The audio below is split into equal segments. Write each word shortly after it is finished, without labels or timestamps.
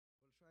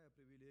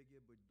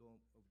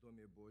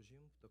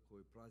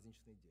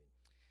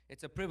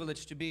It's a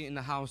privilege to be in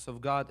the house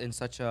of God in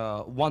such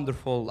a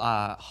wonderful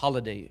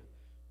holiday.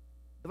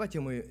 Давайте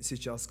мы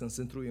сейчас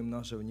сконцентруем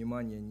наше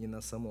внимание не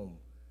на самом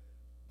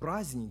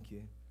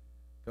празднике,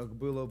 как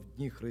было в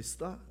дни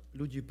Христа.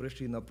 Люди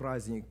пришли на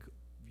праздник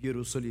в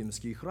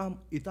Иерусалимский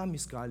храм, и там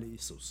искали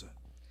Иисуса.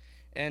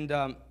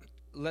 And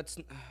let's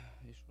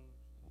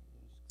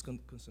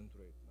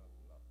Concentrate.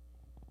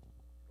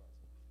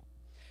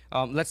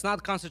 let's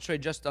not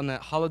concentrate just on the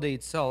holiday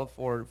itself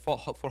or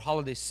for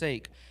holiday's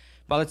sake,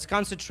 but let's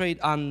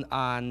concentrate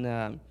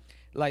on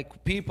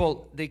like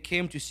people, they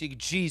came to seek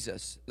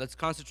Jesus. Let's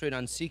concentrate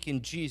on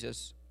seeking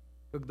Jesus.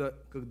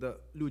 Когда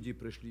люди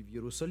пришли в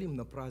Иерусалим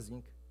на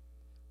праздник,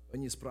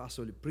 они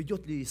спрашивали,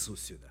 придет ли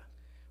Иисус сюда.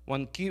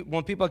 When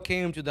people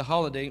came to the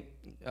holiday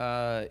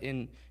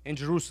in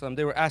Jerusalem,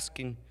 they were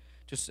asking,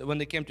 when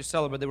they came to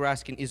celebrate, they were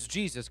asking, is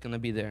Jesus going to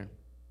be there?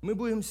 Мы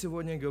будем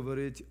сегодня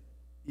говорить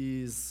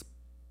из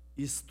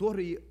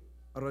истории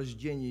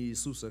рождения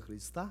Иисуса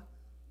Христа.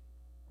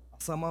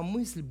 Сама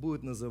мысль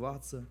будет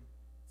называться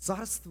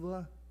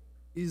 «Царство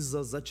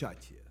из-за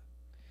зачатия».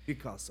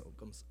 Because of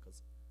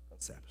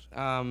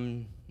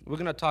conception. We're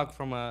going to talk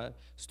from a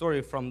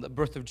story from the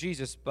birth of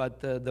Jesus,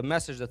 but the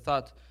message, the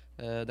thought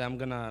that I'm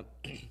going to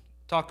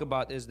talk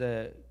about is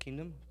the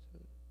kingdom.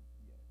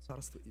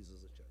 Царство из-за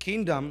зачатия.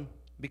 Kingdom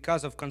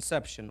because of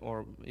conception,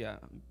 or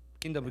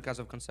kingdom because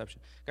of conception.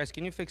 Guys,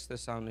 can you fix the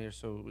sound here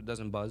so it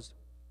doesn't buzz?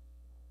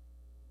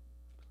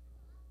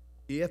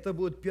 И это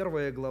будет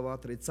 1 глава,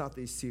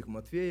 30 стих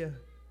Матфея.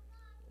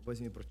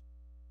 Возьми, прочитай.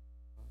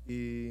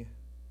 И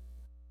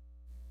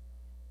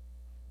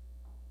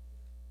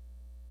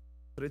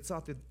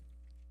 30-35.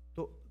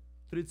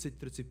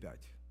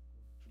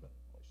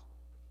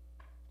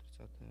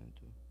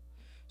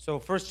 So,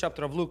 first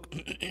chapter of Luke,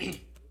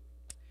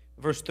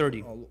 verse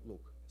 30. Oh,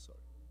 look, sorry.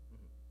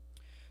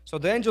 So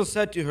the angel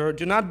said to her,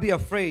 do not be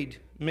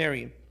afraid,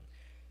 Mary,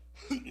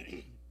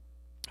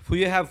 for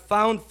you have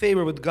found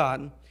favor with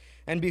God,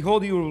 and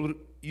behold,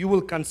 you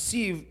will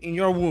conceive in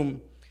your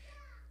womb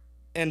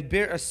and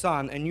bear a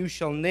son, and you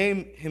shall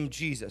name him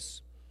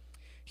Jesus.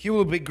 He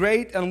will be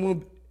great and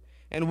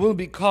will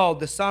be called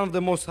the Son of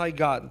the Most High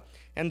God,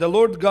 and the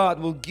Lord God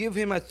will give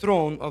him a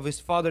throne of his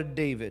father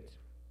David.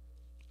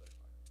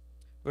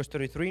 Verse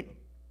 33.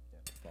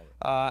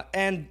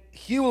 And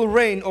he will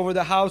reign over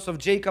the house of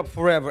Jacob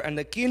forever, and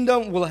the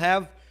kingdom will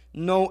have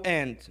no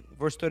end.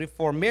 Verse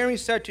 34. Mary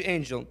said to the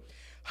angel,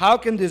 how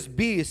can this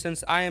be,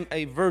 since I am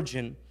a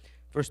virgin?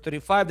 Verse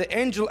 35. The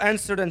angel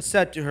answered and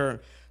said to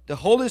her, the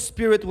Holy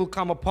Spirit will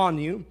come upon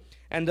you,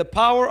 and the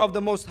power of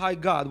the Most High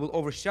God will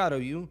overshadow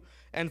you,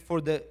 and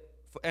for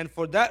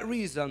that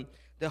reason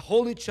the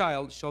Holy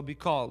Child shall be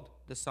called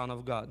the Son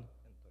of God.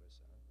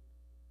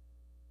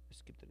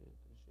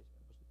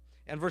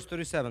 And verse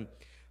 37.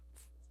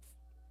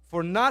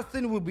 For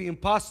nothing will be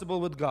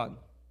impossible with God.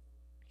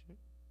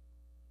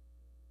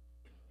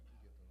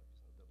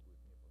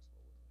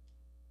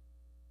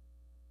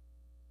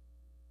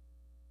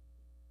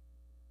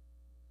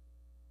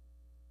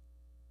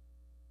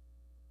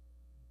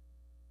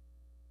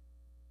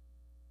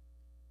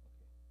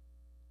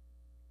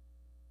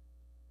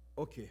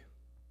 Окей.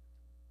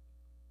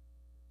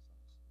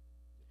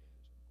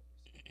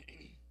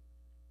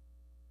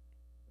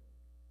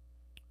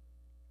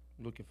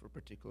 Looking for a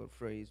particular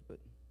phrase, but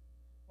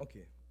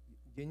Окей.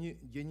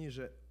 Где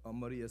ниже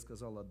Мария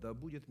сказала, да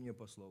будет мне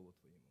по слову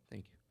твоему.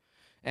 thank you.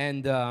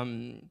 And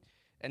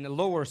the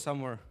lower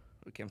somewhere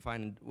we can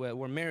find it,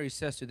 where Mary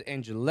says to the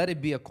angel, let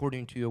it be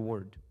according to your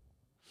word.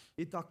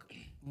 Итак,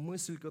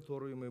 мысль,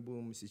 которую мы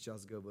будем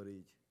сейчас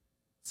говорить,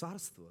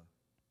 царство,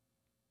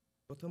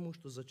 потому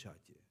что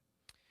зачатие.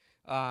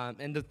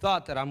 And the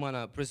thought that I'm going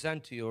to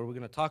present to you, or we're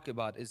going to talk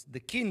about, is the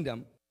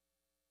kingdom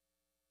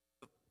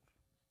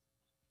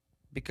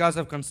because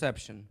of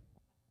conception.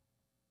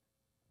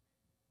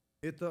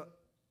 Это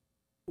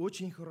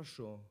очень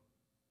хорошо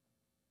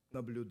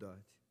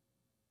наблюдать,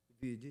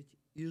 видеть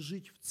и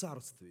жить в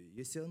царстве,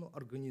 если оно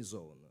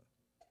организовано.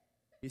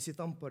 Если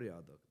там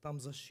порядок, там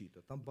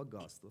защита, там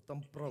богатство,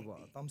 там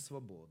права, там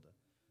свобода.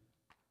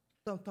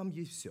 Там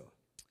есть все.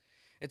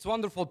 It's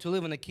wonderful to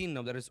live in a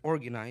kingdom that is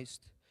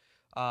organized,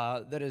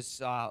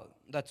 that's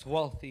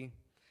wealthy,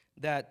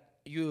 that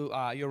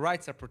your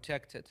rights are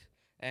protected,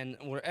 and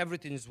where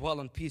everything is well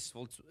and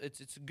peaceful.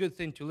 It's a good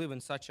thing to live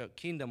in such a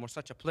kingdom or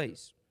such a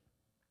place.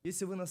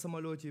 Если вы на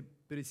самолете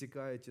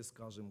пересекаете,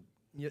 скажем,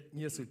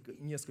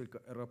 несколько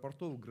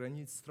аэропортов,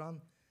 границ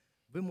стран,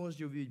 вы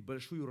можете увидеть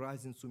большую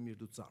разницу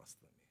между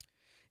царствами.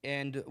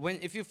 And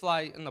if you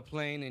fly in a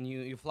plane and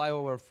you fly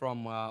over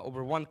from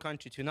over one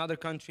country to another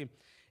country,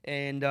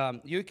 and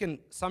you can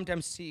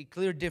sometimes see a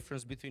clear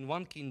difference between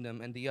one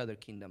kingdom and the other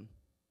kingdom.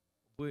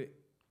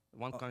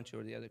 One country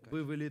or the other country.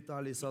 Вы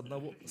вылетали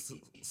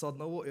с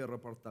одного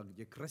аэропорта,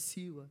 где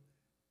красиво,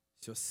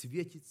 все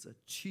светится,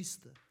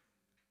 чисто,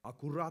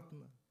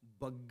 аккуратно,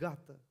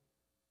 богато,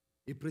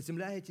 и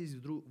приземляетесь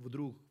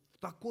вдруг в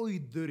такой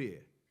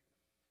дыре,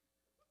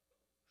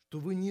 что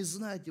вы не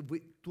знаете,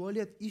 вы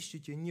туалет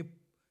ищете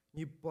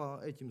не по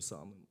этим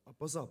самым, а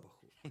по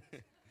запаху.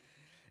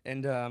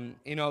 And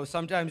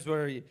sometimes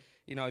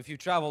if you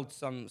travel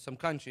to some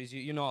countries,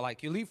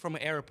 like you leave from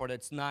an airport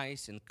that's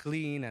nice and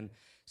clean and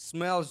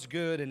smells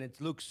good and it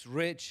looks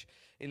rich.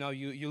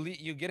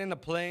 You get in a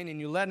plane and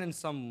you land in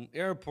some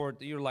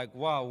airport. You're like,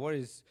 wow,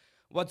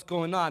 what's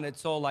going on?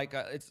 It's all like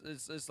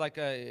it's like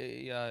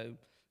you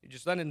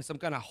just landed in some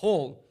kind of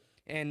hole,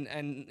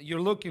 and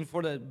you're looking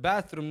for the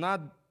bathroom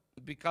not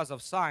because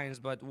of science,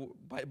 but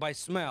by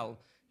smell.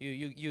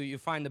 You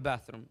find the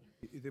bathroom.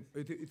 И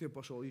ты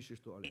пошел, ищешь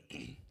туалет.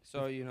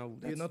 So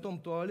И на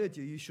том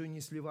туалете еще не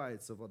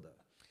сливается вода.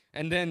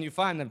 and then you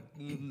find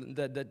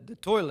the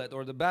toilet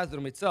or the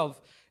bathroom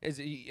itself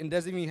it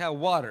doesn't even have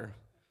water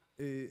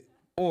И,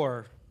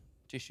 or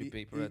tissue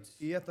paper.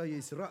 и это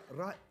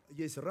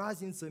есть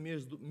разница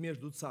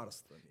между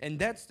царствами. And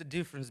that's the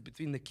difference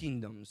between the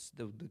kingdoms,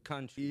 the И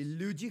countries.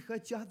 люди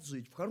хотят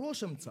жить в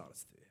хорошем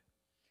царстве.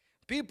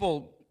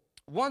 People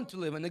want to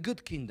live in a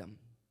good kingdom.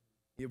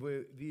 И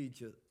вы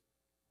видите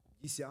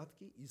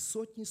десятки и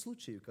сотни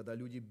случаев, когда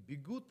люди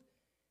бегут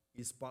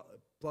из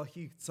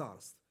плохих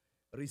царств,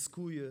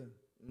 рискуя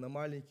на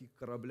маленьких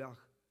кораблях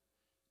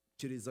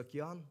через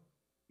океан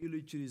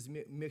или через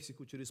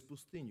Мексику, через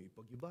пустыню, и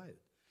погибают.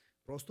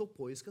 Просто в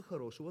поисках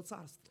хорошего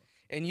царства.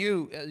 And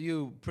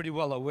you pretty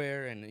well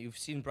aware, and you've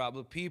seen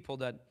probably people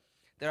that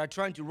are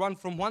trying to run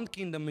from one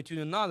kingdom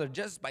into another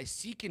just by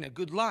seeking a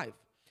good life,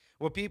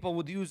 where people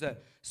would use a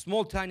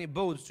small tiny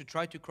boats to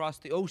try to cross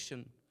the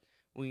ocean,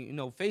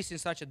 facing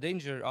such a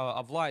danger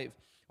of life,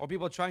 or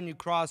people trying to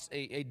cross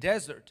a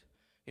desert,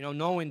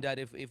 knowing that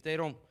if they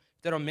don't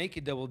make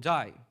it, they will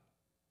die.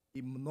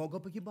 И много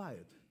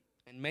погибают.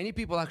 And many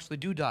people actually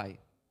do die.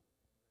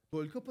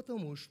 Только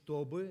потому,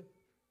 чтобы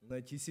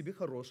найти себе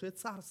хорошее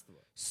царство.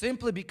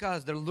 Simply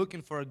because they're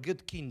looking for a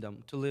good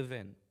kingdom to live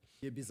in,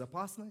 И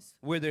безопасность,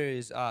 where there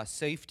is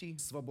safety,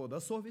 свобода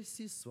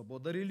совести,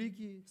 свобода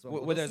религии, where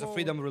свобода there's a слова.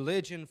 freedom of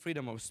religion,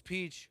 freedom of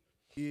speech.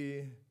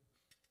 И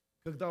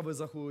когда вы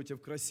заходите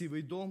в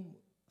красивый дом,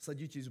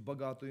 садитесь в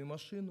богатую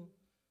машину,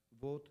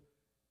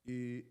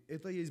 и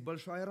это есть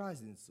большая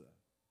разница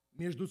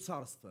между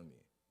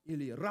царствами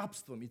или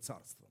рабством и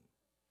царством.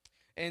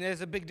 And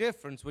there's a big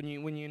difference when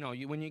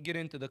you get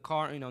into the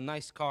car,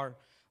 nice car,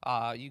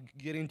 you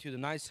get into the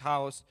nice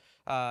house.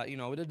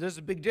 There's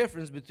a big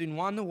difference between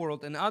one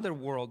world and other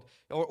world,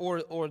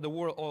 or the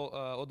world,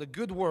 or the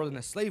good world and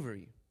a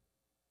slavery.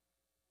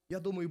 Я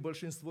думаю,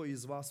 большинство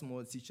из вас,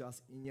 может,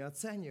 сейчас и не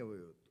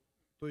оценивают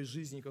той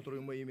жизни,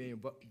 которую мы имеем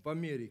в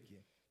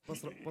Америке,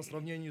 по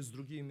сравнению с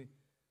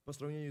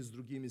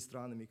другими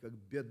странами, как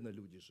бедно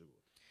люди живут.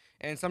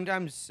 And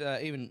sometimes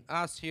even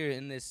us here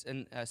in this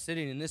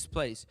sitting in this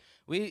place,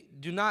 we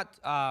do not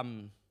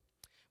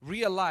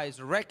realize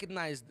or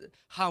recognize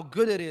how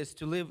good it is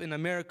to live in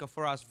America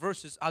for us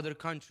versus other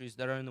countries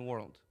that are in the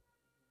world.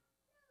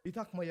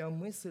 Итак, моя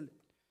мысль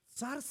 –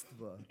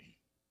 царство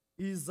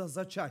из-за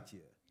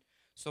зачатия.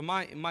 So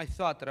my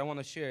thought that I want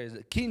to share is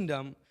the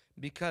kingdom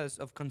because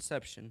of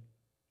conception.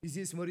 И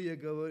здесь Мария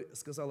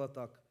сказала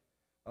так: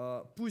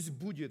 «Пусть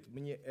будет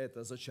мне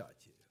это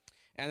зачатие».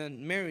 And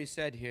then Mary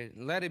said here,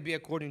 let it be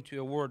according to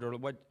your word, or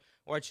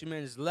what she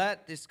means,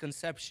 let this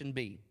conception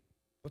be.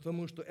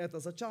 Потому что это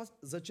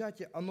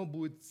зачатие, оно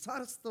будет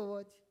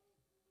царствовать,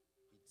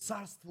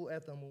 царству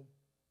этому.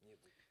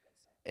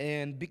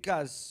 And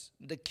because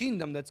the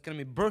kingdom that's going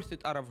to be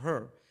birthed out of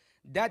her,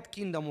 that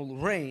kingdom will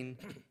reign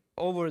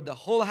over the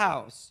whole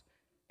house,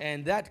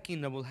 and that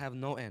kingdom will have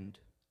no end.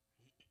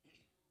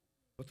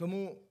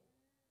 Потому,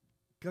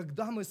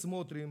 когда мы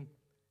смотрим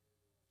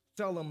в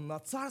целом на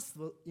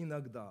царство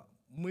иногда,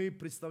 мы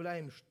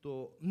представляем,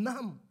 что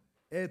нам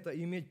это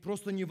иметь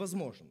просто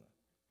невозможно.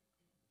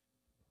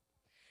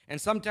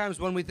 And sometimes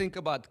when we think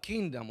about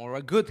kingdom or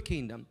a good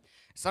kingdom,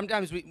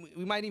 sometimes we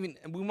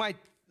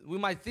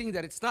might think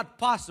that it's not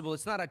possible,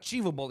 it's not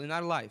achievable in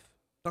our life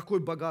Такой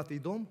богатый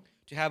дом,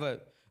 to have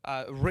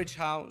a rich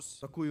house,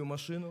 такую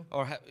машину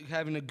or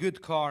having a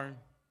good car,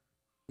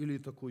 или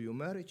такую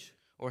marriage,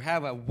 or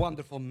have a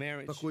wonderful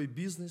marriage, такой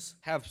бизнес,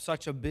 have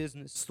such a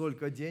business,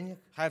 столько денег.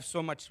 have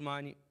so much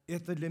money.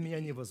 Это для меня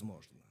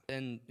невозможно.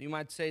 And you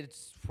might say,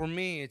 for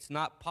me, it's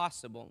not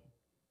possible.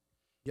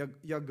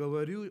 Я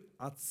говорю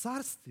о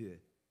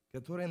царстве,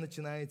 которое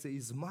начинается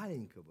из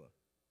маленького,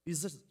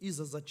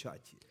 из-за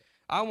зачатия.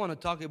 I want to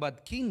talk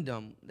about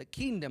the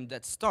kingdom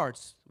that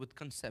starts with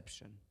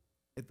conception.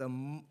 Это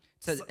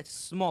It's a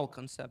small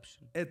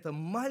conception.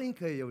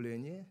 маленькое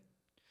явление,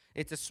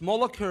 It's a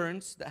small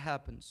occurrence that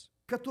happens.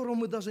 которое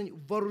мы даже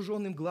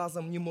вооруженным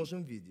глазом не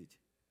можем видеть.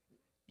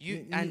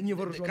 And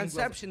the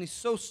conception is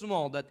so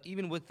small that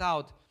even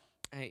without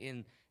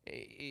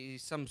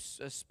some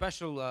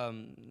special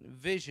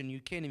vision, you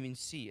can't even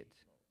see it.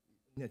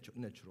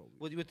 Natural.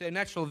 With a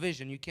natural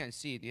vision, you can't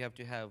see it. You have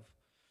to have.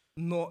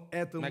 Но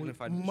этому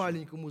Magnified vision.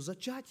 маленькому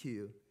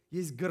зачатию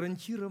есть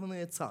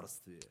гарантированное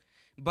царствие.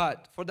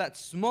 But for that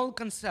small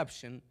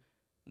conception,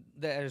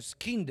 there's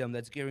kingdom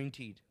that's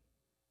guaranteed.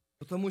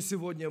 Потому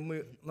сегодня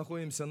мы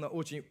находимся на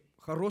очень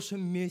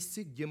хорошем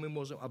месте, где мы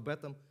можем об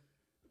этом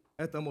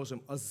это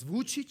можем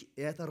озвучить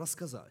и это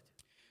рассказать.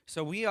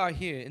 So we are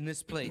here in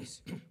this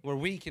place where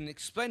we can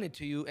explain it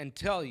to you and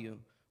tell you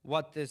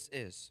what this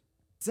is.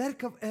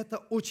 Церковь – это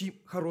очень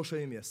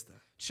хорошее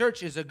место.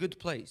 Church is a good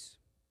place.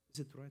 Is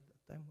it right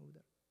time over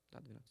there? Да,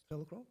 12.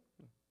 12 o'clock?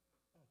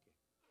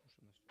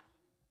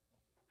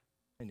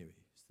 Anyway,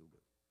 still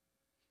good.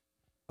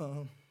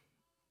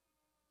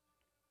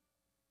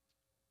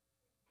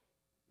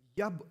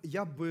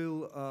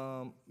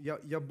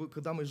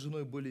 Когда мы с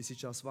женой были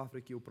сейчас в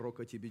Африке у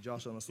пророка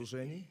Тибиджаша на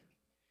служении,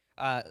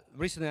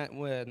 Recently,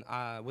 when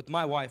with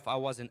my wife, I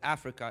was in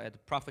Africa at the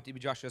Prophet Ibn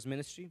Joshua's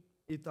ministry,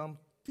 и там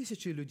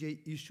тысячи людей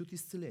ищут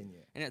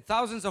исцеления. and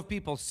thousands of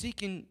people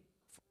seeking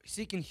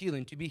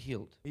healing to be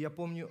healed. И я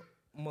помню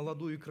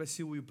молодую,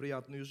 красивую,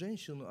 приятную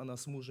женщину, она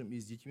с мужем и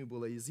с детьми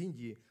была из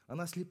Индии,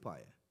 она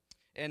слепая.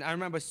 And I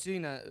remember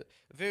seeing a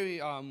very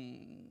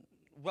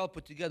well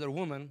put together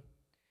woman,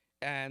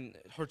 and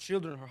her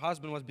children, her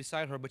husband was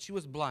beside her, but she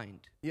was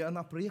blind. И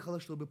она приехала,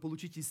 чтобы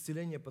получить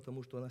исцеление,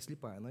 потому что она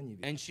слепая, она не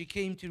видит. And she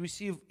came to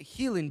receive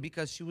healing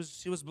because she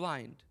was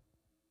blind.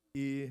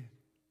 И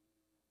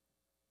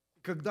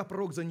когда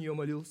пророк за нее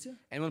молился,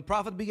 And when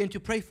prophet began to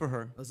pray for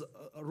her,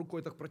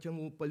 рукой так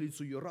протянул по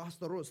лицу ее, раз,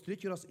 второй,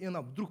 третий раз, и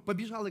она вдруг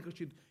побежала и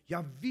кричит: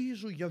 «Я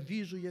вижу, я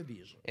вижу, я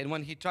вижу». and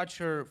when he touched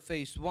her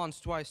face once,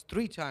 twice,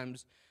 three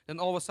times, then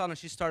all of a sudden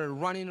she started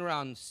running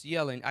around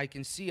yelling, I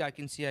can see, I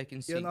can see, I can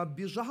И see. она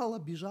бежала,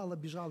 бежала,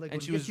 бежала. And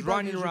говорит: she «Я was тебя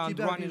running вижу, around,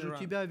 тебя running вижу, around.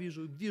 тебя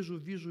вижу, вижу,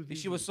 вижу, And she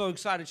вижу». was so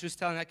excited, she was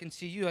telling, I can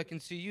see you, I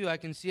can see you, I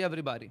can see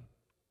everybody.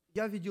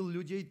 Я видел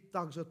людей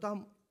также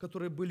там,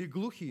 которые были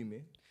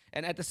глухими,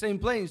 And at the same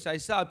place, I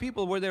saw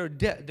people where they were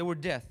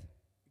deaf.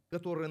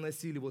 которые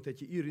носили вот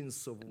эти earrings.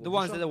 The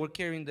ones that were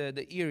carrying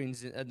the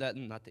earrings,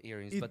 not the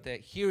earrings, but the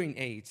hearing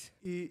aids.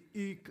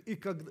 И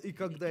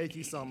когда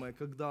эти самые,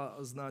 когда,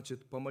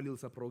 значит,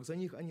 помолился пророк за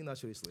них, они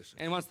начали слышать.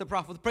 And once the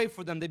prophet prayed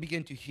for them, they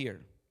began to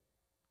hear.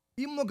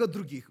 И много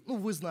других. Ну,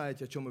 вы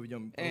знаете, о чем мы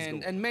ведем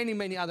разговор. And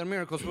many other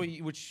miracles,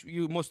 which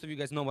most of you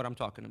guys know what I'm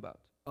talking about.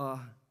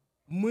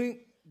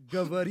 Мы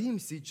говорим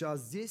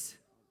сейчас здесь,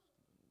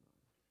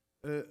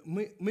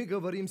 мы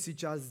говорим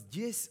сейчас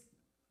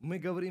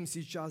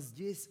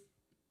здесь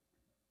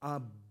о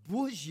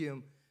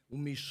Божьем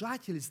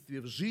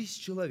вмешательстве в жизнь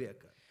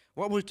человека.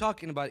 What we're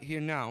talking about here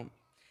now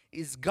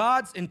is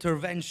God's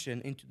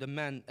intervention into the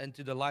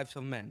lives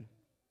of men.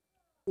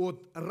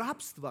 От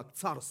рабства к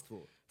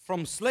царству,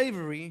 From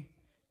slavery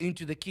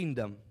into the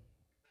kingdom.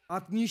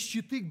 от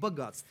нищеты к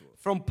богатству,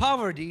 From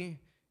poverty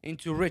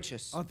into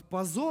riches. от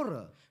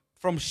позора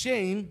From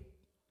shame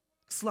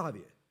к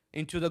славе,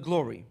 into the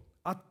glory.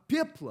 от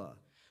пепла,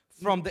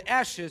 From the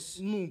ashes,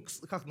 ну,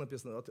 как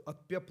написано,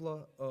 от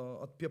пепла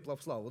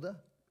в славу,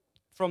 да?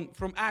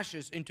 from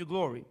ashes into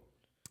glory.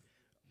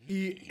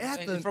 И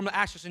это, And from the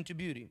ashes into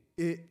beauty.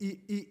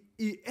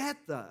 и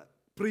это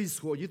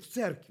происходит в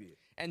церкви.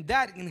 And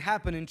that can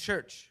happen in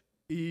church.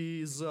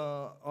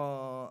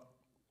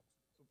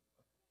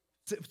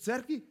 В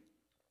церкви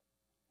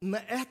на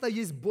это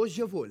есть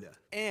Божья воля.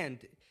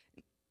 And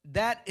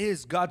that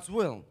is God's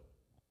will.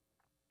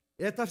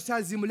 Это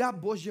вся земля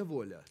Божья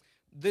воля.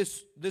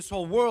 This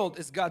whole world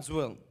is God's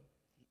will.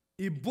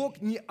 И Бог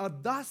не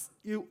отдаст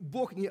ее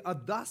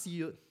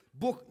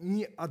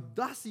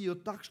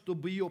так,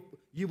 чтобы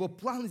его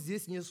план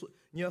здесь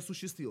не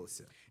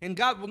осуществился. And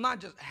God will not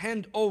just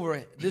hand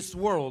over this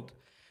world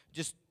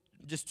just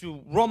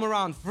to roam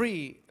around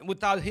free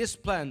without His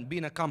plan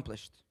being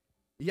accomplished.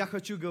 Я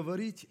хочу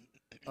говорить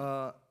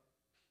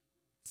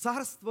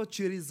царство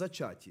через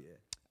зачатие.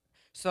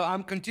 So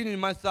I'm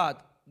continuing my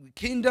thought.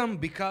 Kingdom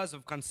because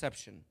of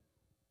conception.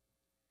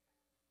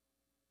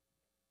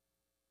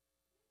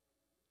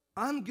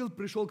 Ангел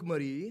пришел к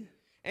Марии,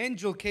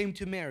 Angel came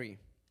to Mary.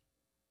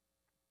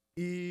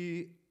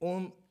 и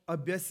он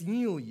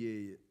объяснил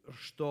ей,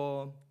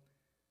 что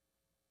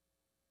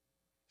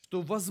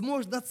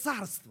возможно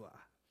царство.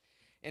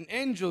 An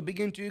angel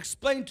began to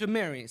explain to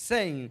Mary,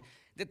 saying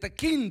that the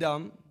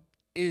kingdom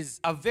is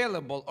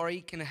available or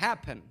it can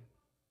happen.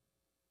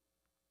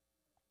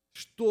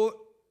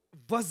 Что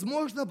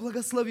возможно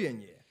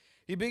благословение.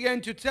 He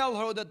began to tell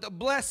her that the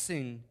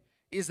blessing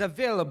is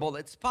available,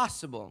 it's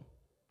possible.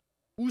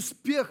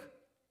 Успех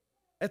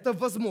 – это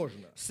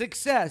возможно.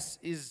 Success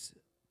is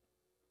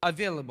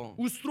available.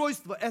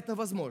 Устройство – это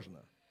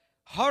возможно.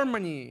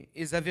 Harmony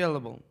is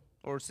available.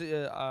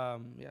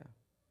 Yeah.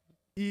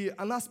 И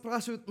она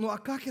спрашивает: ну а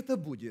как это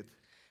будет?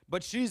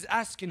 But she's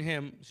asking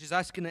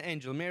the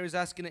angel, Mary's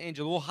asking the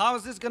angel, well, how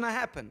is this going to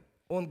happen?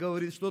 Он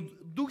говорит, что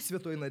Дух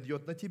Святой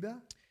найдет на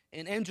тебя.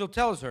 An angel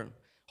tells her,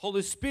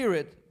 Holy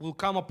Spirit will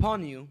come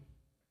upon you.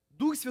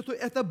 Дух Святой –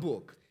 это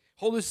Бог.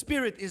 Holy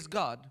Spirit is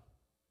God.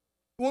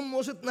 Он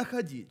может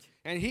находить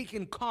And He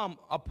can come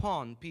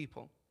upon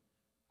people.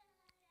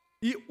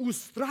 и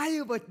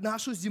устраивать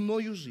нашу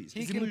земную жизнь.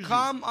 He can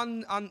come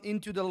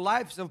into the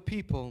lives of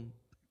people,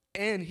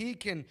 and He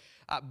can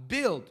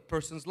build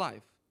person's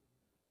life.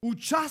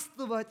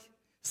 Участвовать,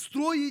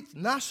 строить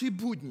наши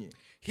будни.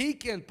 He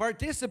can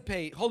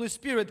participate, Holy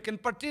Spirit can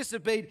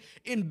participate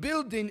in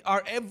building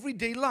our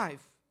everyday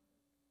life.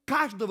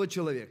 каждого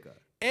человека.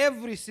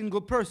 Every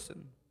single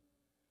person.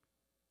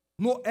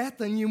 Но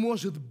это не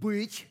может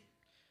быть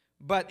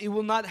But it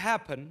will not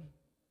happen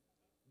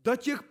до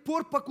тех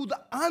пор,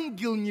 покуда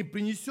ангел не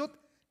принесет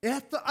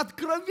это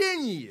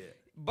откровение.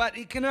 But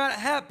it cannot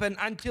happen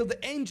until the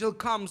angel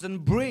comes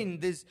and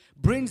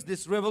brings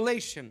this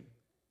revelation.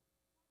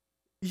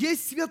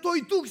 Есть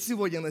Святой Дух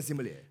сегодня на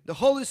земле. The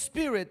Holy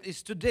Spirit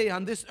is today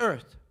on this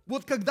earth.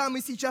 Вот когда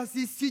мы сейчас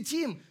здесь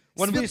сидим,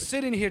 When we're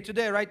sitting here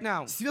today, right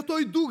now,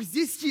 Святой Дух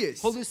здесь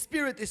есть. Holy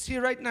Spirit is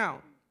here right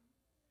now.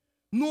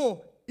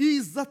 Но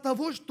из-за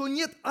того, что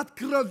нет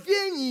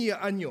откровения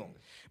о Нем,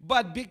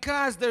 But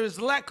because there is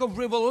lack of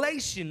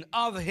revelation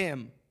of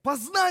Him,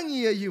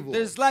 познания Его,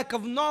 there's lack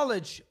of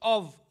knowledge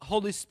of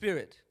Holy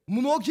Spirit.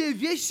 многие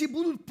вещи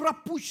будут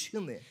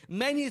пропущены.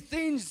 Many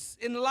things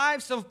in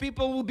lives of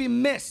people will be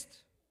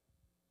missed.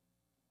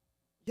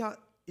 Я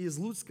из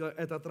Луцка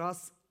этот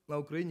раз на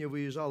Украине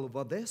выезжал в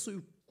Одессу,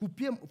 и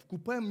в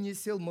купе мне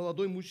сел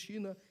молодой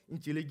мужчина,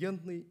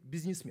 интеллигентный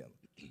бизнесмен.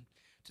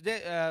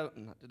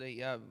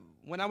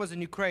 When I was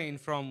in Ukraine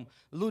from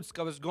Lutsk,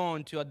 I was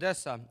going to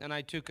Odessa, and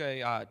I took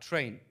a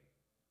train.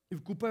 И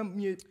в купе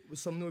мне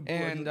со мной был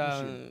один And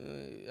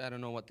мужчина. I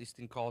don't know what this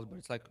thing calls, but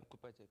it's like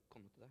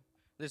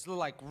there's little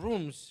like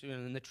rooms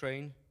in the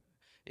train.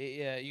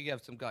 You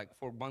have some like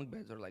 4 bunk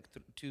beds or like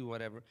 2,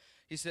 whatever.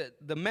 He said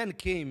the men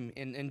came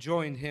and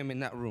joined him in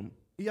that room.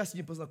 И я с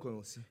ним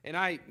познакомился. And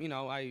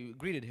I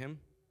greeted him.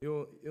 И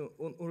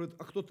он говорит,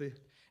 а кто ты?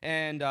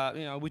 And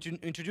we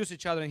introduced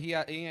each other, and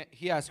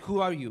he asked,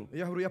 "Who are you?"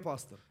 Я говорю, я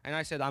пастор. And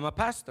I said, "I'm a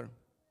pastor."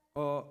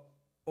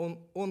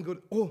 Он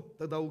говорит, о,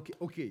 тогда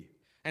окей.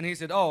 And he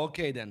said, "Oh,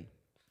 okay then."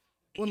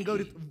 Он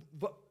говорит,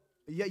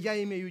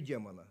 я имею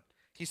демона.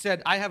 He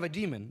said, "I have a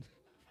demon."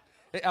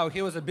 Oh,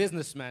 he was a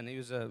businessman. He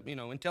was a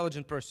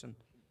intelligent person.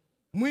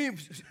 Мы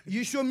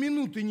еще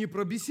минуты не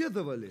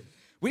пробеседовали.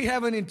 We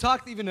haven't even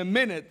talked even a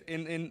minute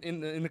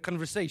in a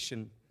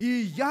conversation.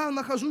 И я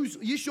нахожусь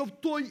еще в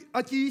той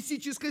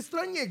атеистической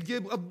стране, где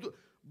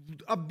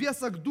о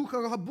бесах,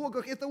 духах, о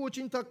богах это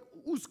очень так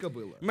узко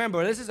было.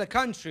 Remember, this is a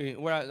country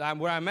where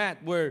I'm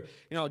at, where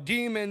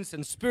demons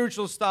and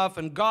spiritual stuff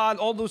and God,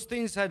 all those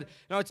things had.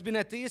 It's been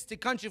an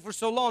atheistic country for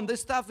so long.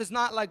 This stuff is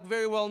not like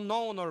very well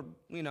known or.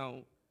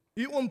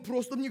 И он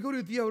просто мне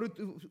говорит,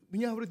 у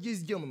меня говорит,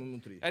 есть демон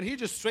внутри. And he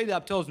just straight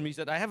up tells me, he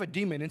said, "I have a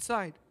demon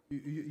inside."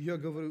 Я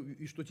говорю,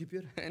 и что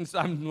теперь? And so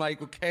I'm like,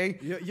 okay,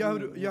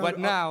 what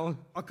now?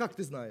 А как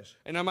ты знаешь?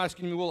 And I'm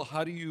asking him, well,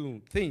 how do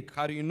you think?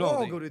 How do you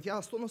know? О, говорит, я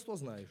 100 на 100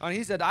 знаю. And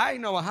he said, I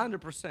know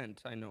 100%,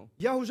 I know.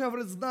 Я уже,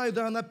 говорит, знаю,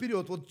 да,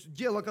 наперед. Вот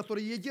дело,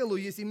 которое я делаю,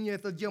 если мне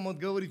этот демон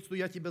говорит, что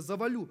я тебя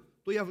завалю,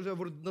 то я уже,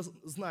 говорит,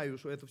 знаю,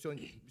 что это все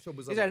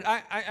бы He said,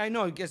 завалю. I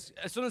know, because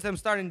as soon as I'm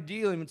starting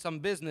dealing with some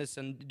business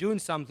and doing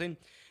something,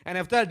 and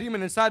if that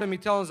demon inside of me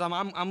tells him,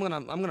 I'm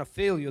gonna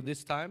fail you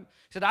this time,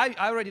 he said,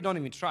 I already don't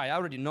even try. I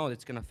already know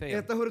it's gonna fail.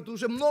 Это, говорит,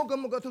 уже много,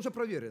 это уже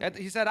проверено.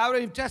 He said, I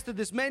already tested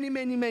this many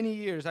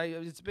years.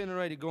 It's been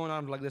already going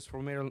on like this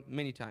for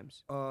many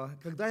times.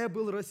 Когда я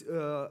был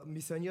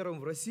миссионером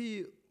в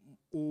России,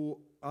 у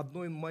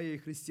одной моей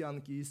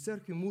христианки из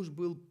церкви муж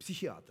был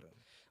психиатром.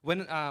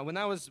 When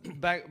I was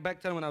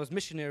back then when I was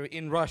missionary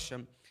in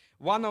Russia,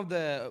 one of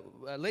the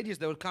ladies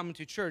that would come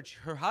to church,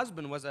 her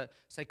husband was a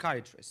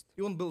psychiatrist.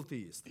 И он был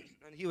атеист.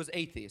 And he was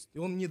atheist. И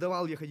он не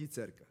давал ей ходить в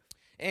церковь.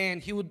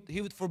 And he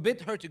would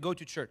forbid her to go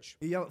to church.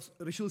 И я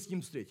решил с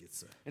ним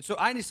встретиться. And so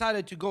I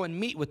decided to go and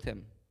meet with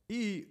him.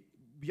 И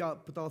я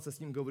пытался с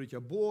ним говорить о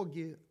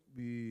Боге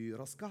и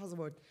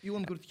рассказывать. И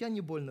он говорит, я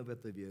не больно в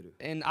это верю.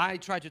 And I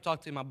tried to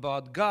talk to him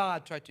about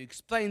God, tried to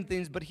explain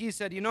things, but he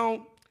said,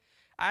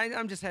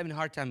 I'm just having a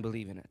hard time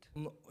believing it.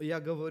 Я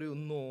говорю,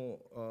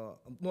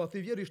 а ты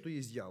веришь, что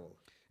есть дьявол?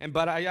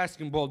 But I asked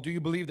him, well, do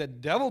you believe that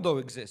devil though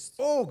exists?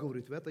 О,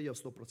 говорит, в это я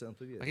 100%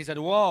 верю. He said,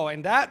 whoa,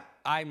 and that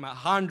I'm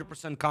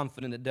 100%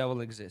 confident that devil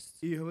exists.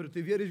 И говорю,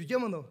 ты веришь в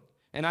демонов?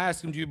 And I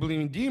asked him, do you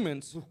believe in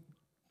demons?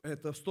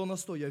 Это 100 на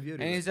 100 я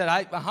верю. And he said,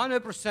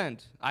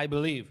 100% I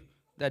believe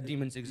that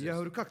demons exist. Я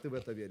говорю, как ты в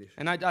это веришь?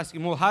 And I asked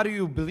him, well, how do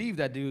you believe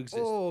that they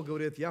exist? О,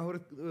 говорит, я,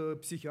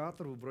 говорит,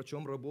 психиатр,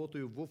 врачом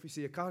работаю в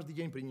офисе, я каждый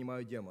день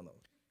принимаю демонов.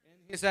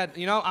 He said,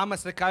 I'm a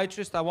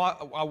psychiatrist. I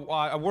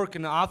work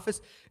in the office.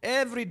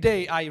 Every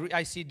day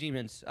I see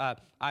demons.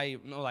 I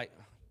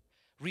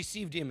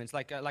receive demons,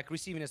 like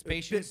receiving as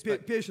patients.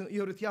 И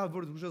говорит, я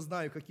уже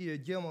знаю, какие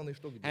демоны,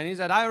 что где. And he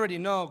said, I already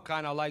know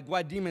kind of like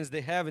what demons they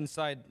have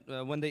inside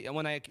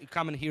when I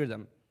come and hear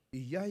them. И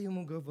я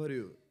ему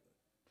говорю,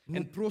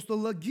 просто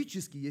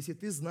логически, если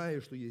ты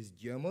знаешь, что есть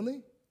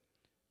демоны,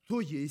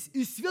 то есть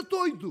и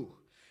Святой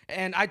Дух.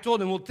 And I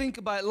told him, well, think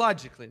about it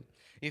logically.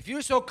 If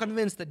you're so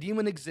convinced that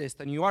demon exists,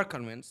 and you are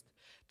convinced,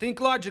 think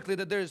logically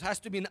that there has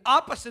to be an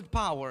opposite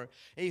power,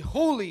 a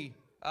holy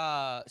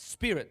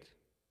spirit.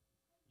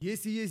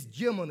 Если есть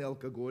демоны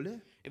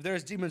алкоголя, If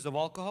there's demons of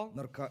alcohol,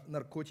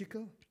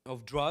 наркотиков,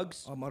 of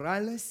drugs,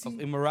 аморальности, of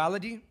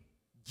immorality,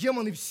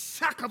 демоны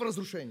всякого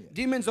разрушения.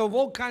 demons of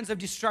all kinds of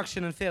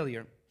destruction and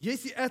failure.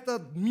 Если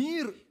этот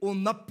мир,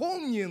 он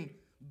наполнен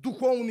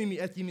духовными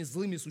этими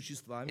злыми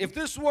существами, if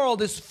this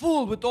world is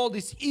full with all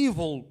these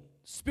evil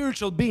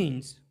spiritual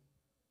beings,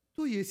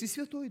 то есть и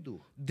Святой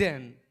Дух.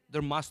 then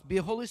there must be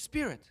a Holy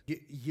Spirit.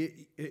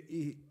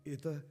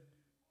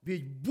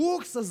 Ведь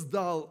Бог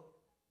создал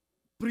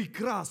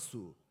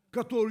прекрасу,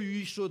 которую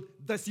еще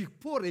до сих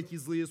пор эти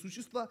злые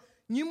существа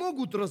не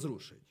могут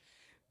разрушить.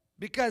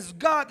 Because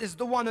God is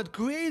the one that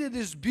created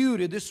this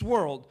beauty, this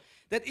world,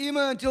 that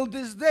even until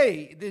this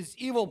day, these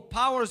evil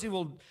powers,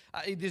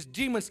 these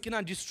demons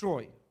cannot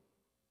destroy.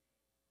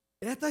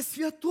 Это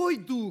Святой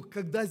Дух,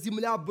 когда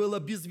земля была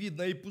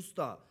безвидна и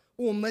пуста.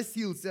 Он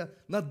носился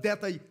над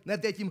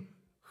этим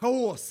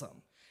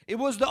хаосом. It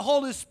was the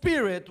Holy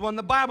Spirit, when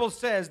the Bible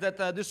says that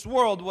this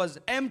world was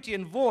empty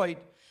and void,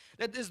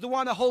 that is the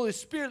one the Holy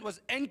Spirit was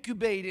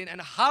incubating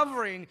and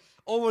hovering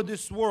over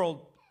this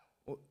world.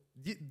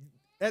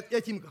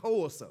 Этим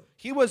хаосом.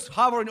 He was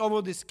hovering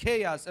over this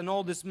chaos and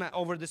all this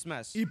over this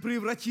mess. И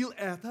превратил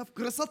это в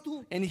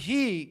красоту. And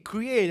He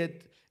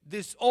created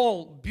this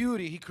all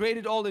beauty. He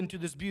created all into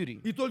this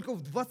beauty. И только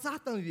в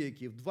 20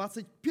 веке, в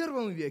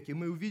 21 веке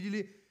мы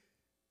увидели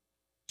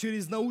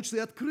через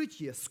научные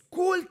открытия,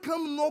 сколько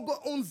много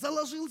Он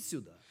заложил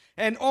сюда.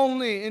 And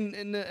only in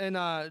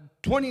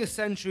 20th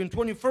century, in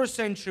 21st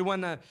century,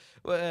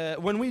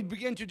 when we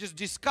begin to just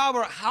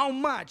discover how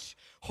much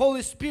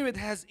Holy Spirit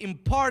has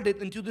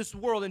imparted into this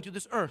world, into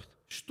this earth.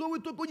 Что вы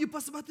только не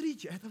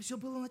посмотрите, это все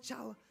было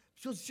начало.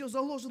 Все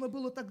заложено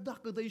было тогда,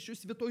 когда еще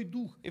Святой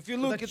Дух, If you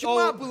когда look at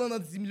тьма была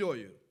над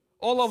землей.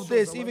 all of Всё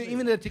this, заложили.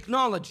 even the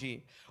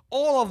technology,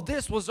 all of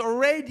this was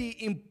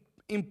already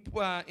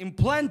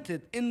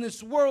implanted in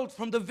this world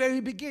from the very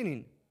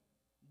beginning.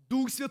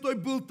 Дух Святой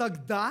был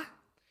тогда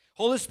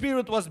Holy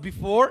Spirit was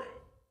before,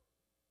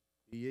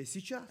 и есть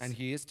сейчас. and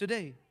He is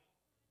today.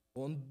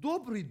 Он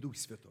добрый Дух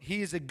Святой.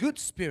 He is a good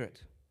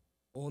Spirit.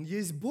 Он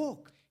есть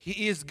Бог.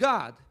 He is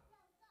God.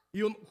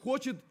 И Он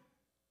хочет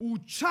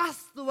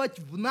участвовать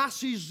в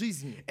нашей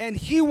жизни. And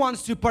He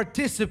wants to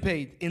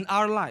participate in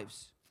our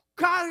lives. В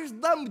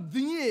каждом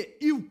дне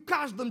и в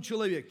каждом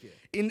человеке.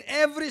 In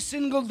every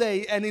single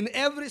day and in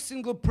every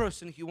single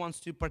person, He wants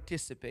to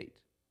participate.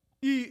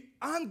 И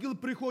ангел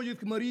приходит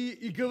к Марии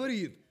и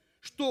говорит,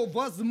 что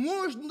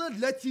возможно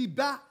для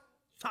тебя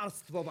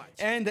царствовать.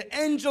 And the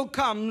angel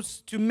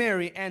comes to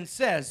Mary and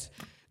says,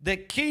 the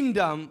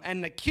kingdom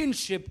and the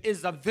kinship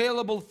is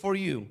available for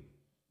you.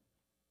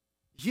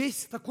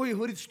 Есть такой,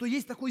 говорит, что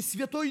есть такой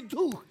Святой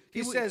Дух.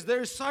 He says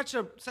there is such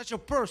a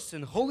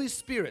person, Holy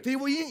Spirit. Ты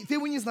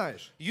его не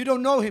знаешь. You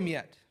don't know Him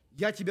yet.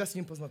 Я тебя с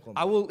ним познакомлю.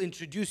 I will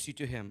introduce you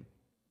to Him.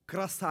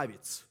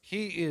 Красавец.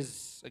 He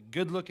is a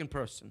good-looking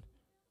person.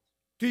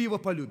 Ты его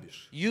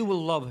полюбишь. You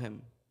will love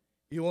Him.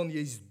 И он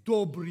есть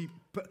добрый,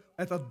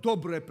 это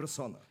добрая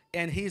персона.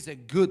 And He's a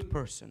good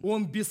person.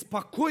 Он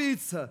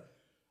беспокоится,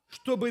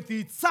 чтобы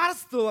ты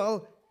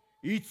царствовал,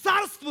 и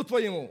царству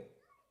твоему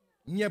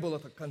не было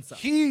так конца.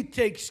 He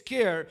takes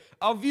care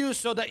of you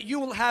so that you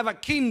will have a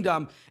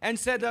kingdom and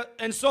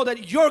so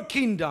that your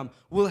kingdom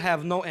will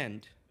have no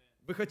end.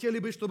 Вы хотели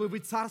бы, чтобы вы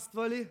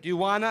царствовали, Do you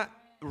want to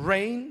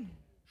reign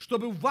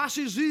чтобы в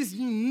вашей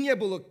жизни не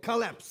было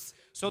коллапс,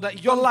 so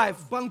that your life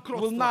банкротства,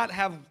 will not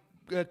have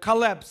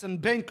collapse and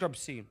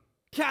bankruptcy?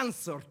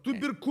 канцер,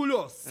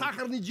 туберкулез,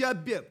 сахарный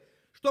диабет,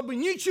 чтобы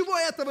ничего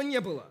этого не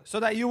было. So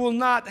that you will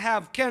not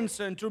have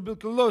cancer and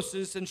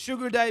tuberculosis and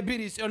sugar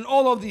diabetes and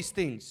all of these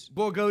things.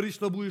 Бог говорит,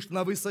 что будешь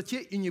на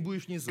высоте и не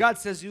будешь внизу. God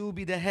says you will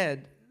be the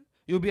head,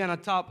 you'll be on the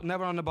top,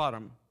 never on the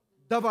bottom.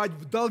 Давать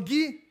в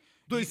долги,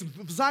 то есть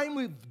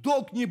взаймы, в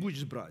долг не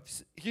будешь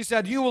брать. He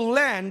said you will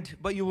lend,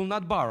 but you will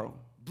not borrow.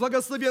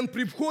 Благословен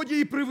при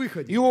входе и при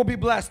выходе. You will be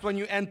blessed when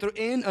you enter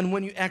in and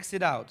when you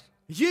exit out.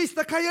 Есть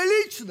такая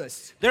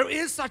личность, There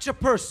is such a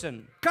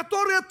person,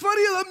 которая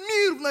творила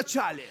мир в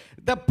начале.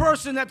 the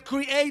person that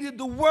created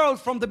the world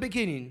from the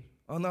beginning.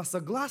 Она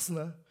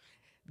согласна,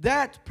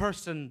 That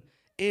person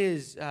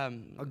is,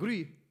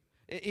 agree,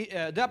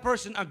 that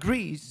person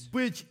agrees.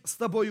 быть с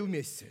тобой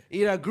вместе.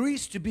 It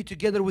agrees to be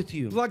together with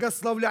you,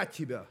 Благословлять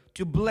тебя.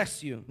 to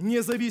bless you.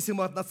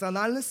 Независимо от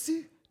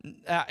национальности.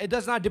 It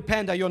does not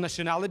depend on your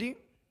nationality.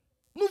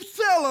 Ну, в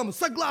целом,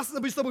 согласна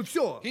быть с тобой,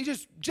 все.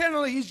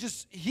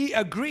 He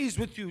agrees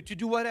with you to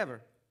do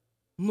whatever.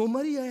 Но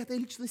Мария этой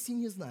личности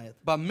не знает.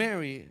 But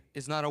Mary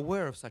is not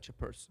aware of such a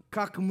person.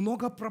 Как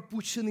много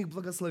пропущенных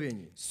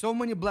благословений. So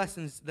many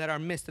blessings that are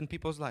missed in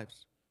people's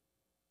lives.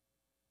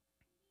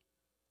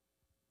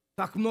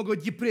 Так много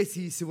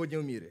депрессии сегодня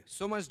в мире.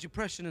 So much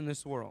depression in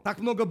this world. Так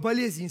много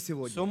болезней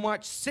сегодня. So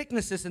much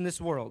sicknesses in this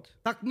world.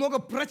 Так много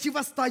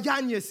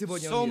противостояния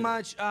сегодня So в мире.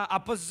 much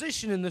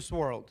opposition in this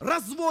world.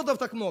 Разводов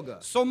так много.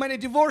 So many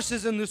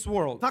divorces in this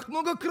world. Так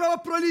много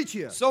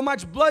кровопролития. So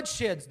much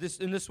bloodshed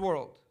in this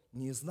world.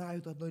 Не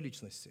знают одной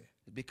личности.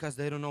 Because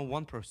they don't know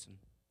one person,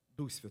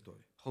 Дух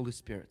Святой, Holy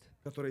Spirit.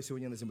 который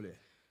сегодня на земле.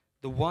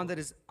 The one that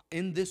is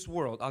in this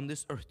world, on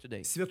this earth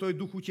today. Святой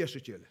Дух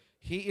Утешитель.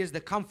 He is the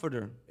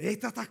comforter.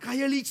 Это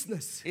такая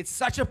личность, It's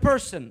such a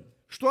person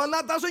что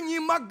она даже не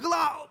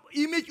могла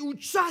иметь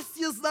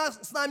участие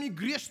с нами,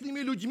 грешными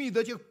людьми,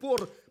 до тех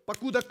пор,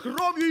 покуда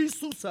кровью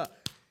Иисуса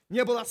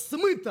не было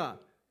смыто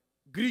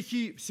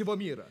грехи всего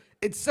мира.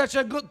 It's such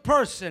a good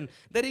person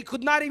that he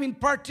could not even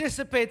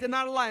participate in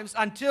our lives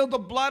until the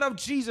blood of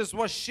Jesus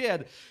was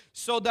shed,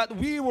 so that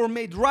we were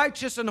made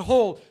righteous and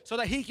whole, so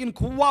that he can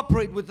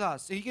cooperate with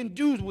us. He can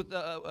do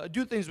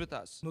things with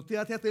us. Но ты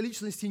от этой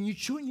личности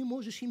ничего не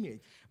можешь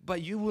иметь,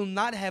 But you will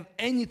not have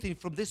anything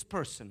from this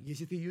person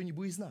если ты ее не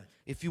будешь знать.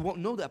 if you won't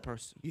know that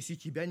person. Если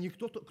тебя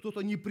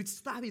кто-то не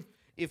представит,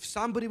 If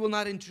somebody will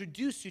not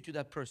introduce you to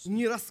that person.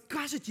 не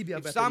расскажет тебе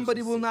об If этой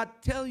somebody will личности.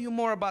 not tell you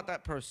more about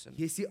that person.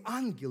 Если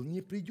ангел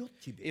не придет к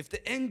тебе, If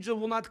the angel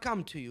will not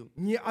come to you.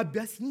 не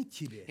объяснит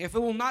тебе. If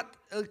it will not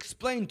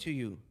explain to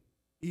you.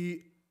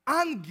 И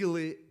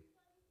ангелы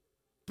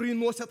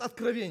приносят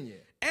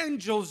откровение,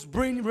 Angels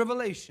bring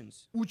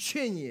revelations.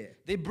 учение.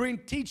 They bring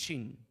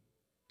teachings.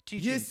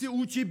 Если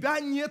у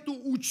тебя нету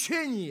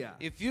учения,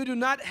 If you do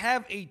not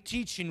have a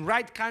teaching,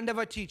 right kind of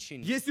a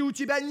teaching, если у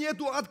тебя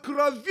нету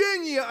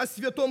откровения о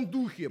Святом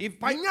Духе,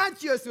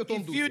 понятия о Святом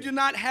if you do Духе,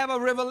 not have a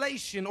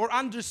revelation or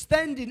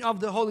understanding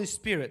of the Holy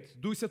Spirit,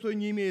 Дух Святой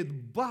не имеет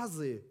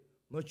базы,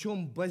 на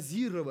чем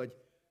базировать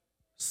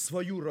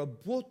свою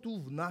работу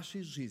в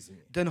нашей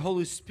жизни. then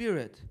Holy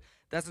Spirit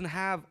doesn't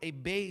have a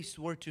base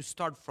where to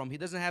start from. He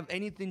doesn't have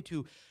anything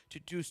to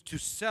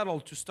settle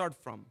to start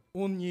from.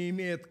 Он не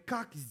имеет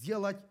как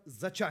сделать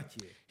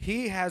зачатие,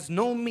 He has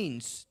no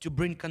means to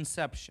bring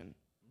conception,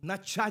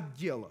 начать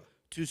дело.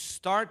 to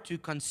start, to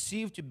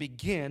conceive, to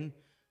begin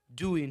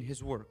doing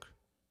His work.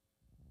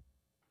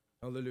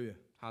 Аллилуйя.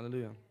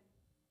 Hallelujah.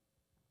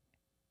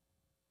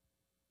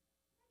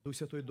 Дух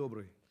Святой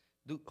добрый.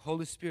 The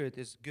Holy Spirit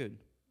is good.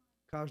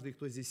 Каждый,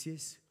 кто здесь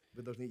есть,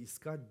 вы должны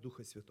искать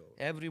Духа Святого.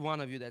 Every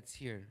one of you that's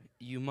here,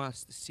 you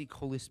must seek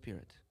Holy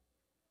Spirit.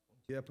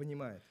 Тебя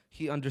понимает.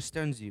 He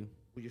understands you.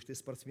 Будешь ты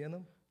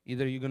спортсменом,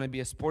 Either you're going to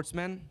be a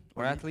sportsman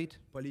or athlete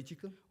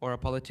политиком, or a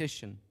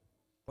politician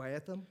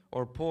поэтом,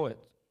 or poet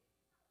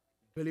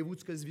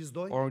голливудской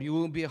звездой, or you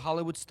will be a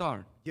Hollywood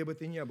star. где бы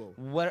ты ни был,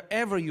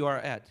 Wherever you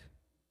are at,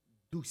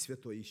 Дух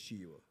Святой ищи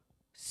Его.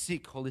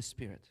 seek Holy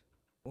Spirit.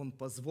 Он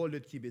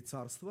позволит тебе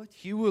царствовать,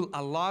 He will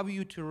allow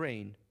you to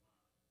reign,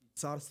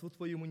 царству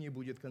твоему не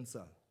будет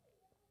конца.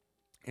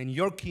 and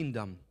your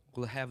kingdom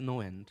will have no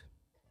end.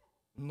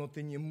 Но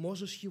ты не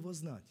можешь Его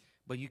знать,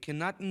 But you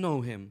cannot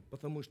know Him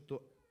потому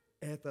что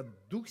этот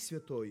Дух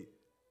Святой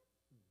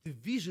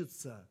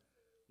движется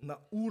на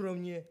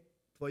уровне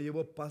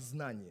твоего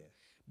познания.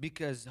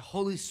 because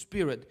Holy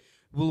Spirit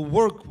will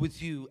work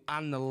with you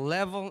on the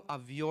level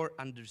of your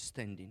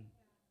understanding.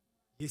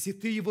 Если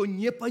ты Его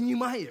не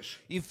понимаешь,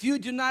 If you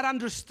do not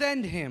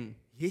understand Him,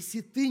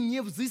 если ты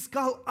не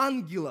взыскал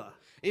ангела,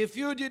 if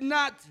you did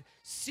not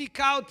seek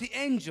out the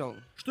angel,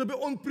 чтобы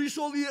он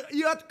пришел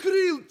и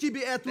открыл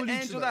тебе эту the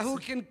angel that who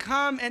личность, can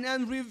come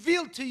and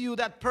reveal to you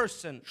that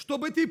person,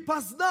 чтобы ты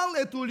познал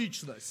эту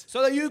личность,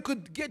 so that you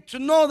could get to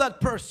know that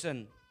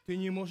person, ты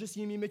не можешь с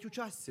ним иметь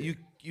участие.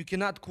 you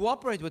cannot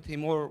cooperate with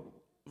him, or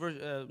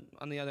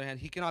on the other hand,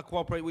 he cannot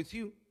cooperate with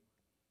you.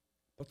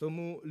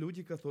 Потому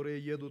люди, которые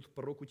едут к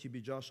пророку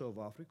Тибиджаша в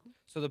Африку,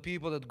 So the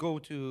people that go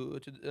to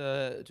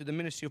the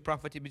ministry of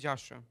Prophet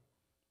Ibijasha,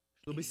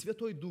 чтобы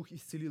Святой Дух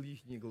исцелил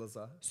их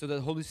глаза, so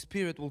that Holy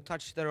Spirit will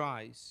touch their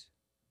eyes,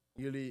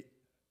 или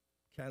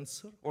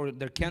cancer, or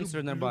their cancer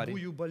in their body,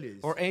 любую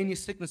болезнь, or any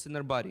sickness in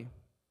their body.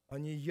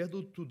 они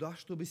едут туда,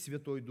 чтобы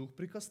Святой Дух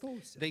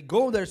прикоснулся. They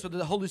go there so that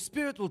the Holy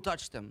Spirit will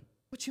touch them.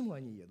 Почему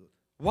они едут?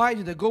 Why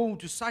do they go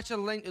to such a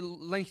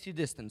lengthy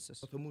distances?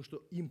 Потому что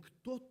им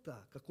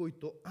кто-то,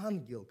 какой-то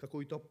ангел,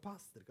 какой-то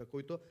пастырь,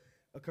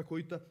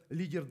 какой-то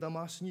лидер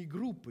домашней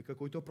группы,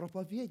 какой-то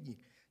проповедник,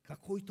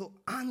 какой-то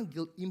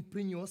ангел им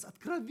принес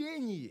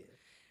откровение.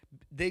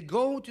 They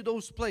go to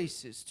those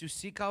places to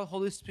seek out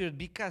Holy Spirit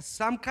because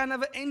some kind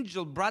of an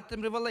angel brought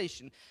them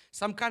revelation.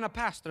 Some kind of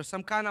pastor,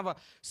 some kind of a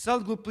cell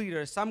group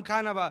leader, some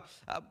kind of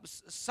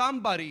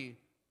somebody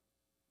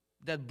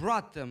that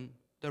brought them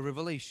the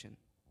revelation.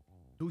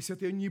 Дух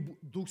Святой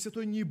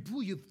не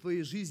будет в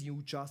твоей жизни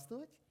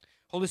участвовать,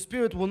 Holy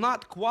Spirit will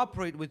not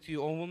cooperate with you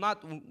or will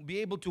not be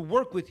able to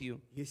work with you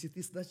если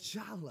ты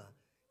сначала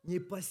не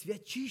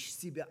посвятишь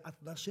себя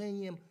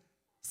отношениям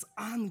с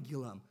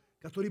ангелом,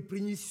 который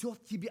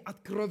принесет тебе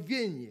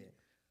откровение.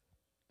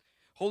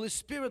 Holy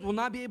Spirit will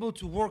not be able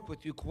to work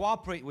with you,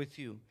 cooperate with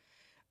you,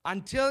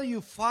 until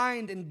you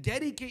find and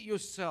dedicate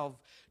yourself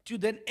to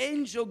that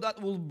angel that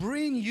will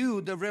bring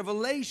you the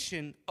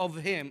revelation of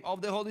Him,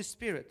 of the Holy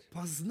Spirit,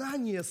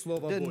 Познание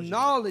Слова the Божьего.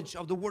 knowledge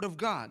of the Word of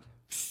God.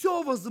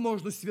 Все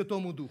возможно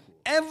Святому Духу.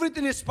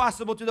 Everything is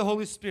possible to the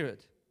Holy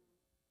Spirit.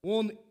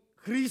 Он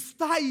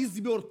Христа из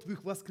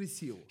мертвых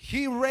воскресил.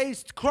 He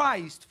raised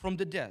Christ from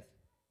the dead.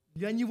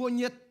 Для Него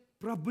нет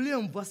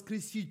проблем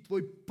воскресить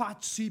твой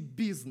падший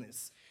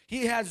бизнес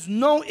He has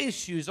no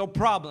issues or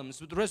problems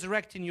with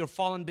resurrecting your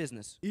fallen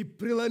business. и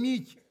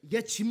преломить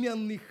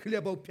ячменных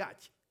хлебов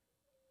 5.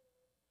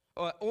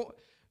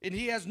 And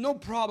He has no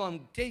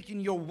problem taking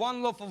your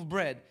one loaf of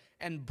bread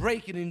and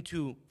break it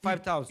into и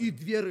 5,000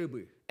 2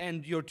 рыбы.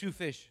 and your 2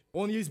 fish.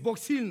 Он есть Бог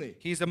сильный.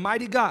 He's a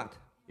mighty God.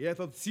 И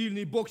этот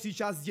сильный Бог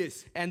сейчас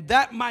здесь. And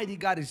that mighty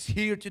God is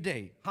here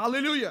today.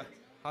 Аллилуйя.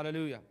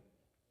 Hallelujah.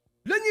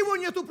 Для Него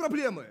нету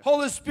проблемы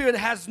Holy Spirit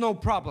has no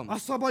problem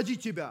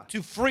освободить тебя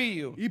to free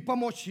you и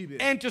помочь тебе.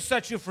 and to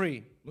set you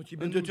free Но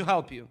тебе, and to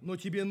help you. но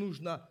тебе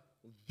нужна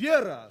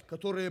вера,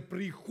 которая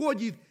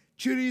приходит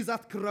через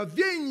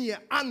откровение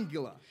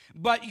ангела.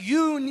 But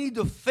you need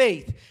the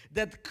faith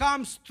that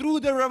comes through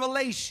the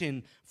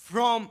revelation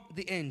from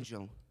the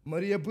angel.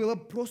 Мария была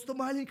просто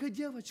маленькой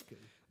девочкой,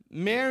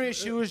 Mary,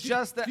 she was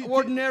just an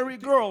ordinary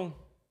girl,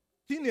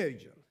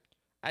 тинейджер.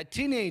 a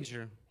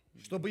teenager.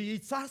 Чтобы ей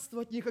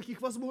царствовать,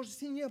 никаких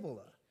возможностей не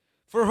было.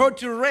 For her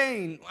to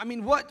reign, I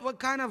mean, what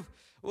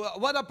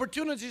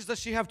opportunities does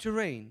she have to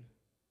reign?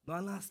 Но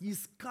она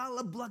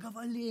снискала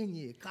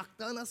благоволение.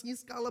 Как-то она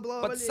снискала But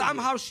благоволение.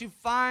 somehow she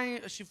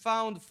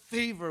found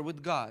favor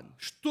with God,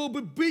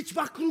 Чтобы быть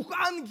вокруг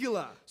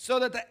ангела. so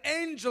that the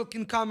angel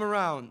can come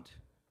around.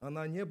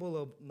 Она не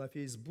была на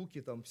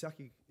Фейсбуке там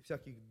всяких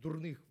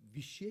дурных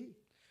вещей.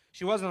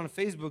 She wasn't on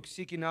Facebook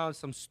seeking out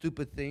some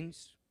stupid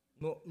things,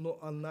 Но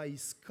она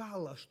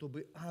искала,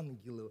 чтобы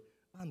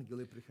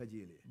ангелы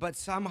приходили. but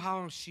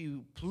somehow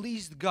she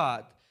pleased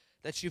God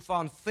that she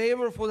found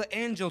favor for the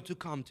angel to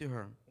come to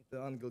her.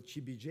 Это ангел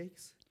Чиби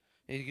Джейкс,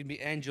 It could be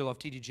angel of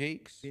T.D.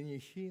 Jakes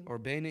Бенихин, or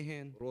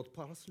Benihin Род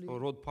Парсли. or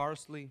Rod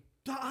Parsley.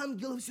 Да,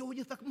 ангелов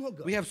сегодня так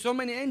много. We have so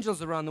many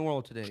angels around the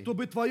world today.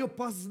 Чтобы твое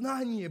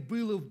познание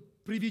было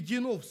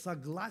приведено в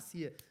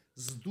согласие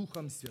с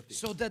Духом Святым.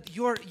 So that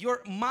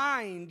your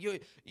mind,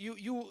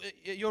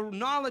 your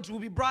knowledge will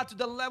be brought to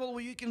the level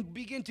where you can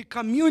begin to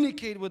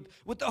communicate with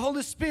the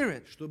Holy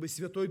Spirit. Чтобы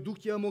Святой Дух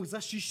тебя мог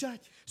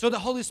защищать. So the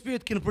Holy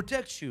Spirit can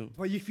protect you.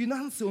 Твои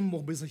финансы Он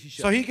мог бы So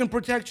защищать. He can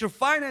protect your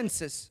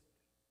finances.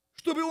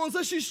 Чтобы Он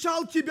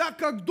защищал тебя,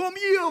 как дом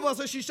Иова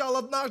защищал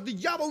однажды.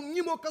 Дьявол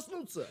не мог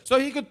коснуться. So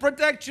He could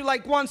protect you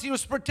like once He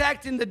was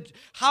protecting the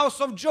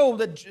house of Job.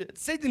 That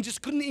Satan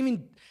just couldn't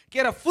even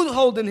get a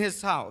foothold in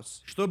his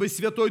house. Чтобы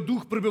Святой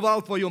Дух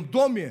пребывал в твоем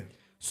доме,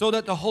 So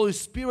that the Holy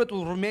Spirit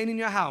will remain in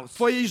your house, в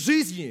твоей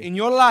жизни, in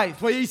your life, в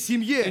твоей in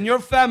семье. your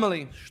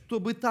family.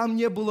 Чтобы там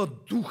не было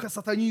духа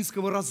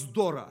сатанинского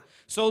раздора.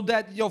 So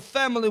that your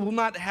family will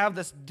not have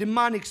this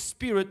demonic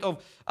spirit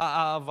of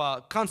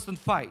constant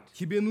fight.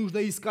 Тебе нужно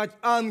искать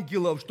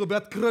ангелов, чтобы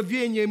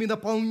откровениями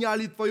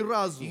наполняли твой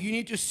разум. You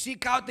need to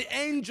seek out the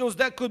angels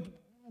that could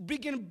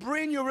begin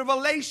bring your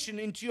revelation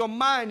into your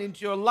mind,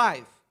 into your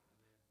life.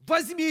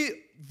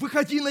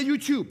 Выходи на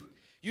YouTube.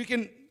 You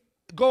can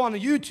go on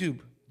YouTube.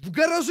 В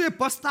гараже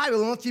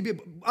поставил,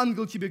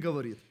 ангел тебе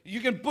говорит.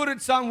 You can put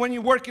it some when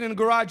you're working in a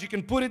garage. You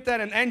can put it there,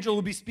 and an angel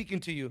will be speaking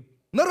to you.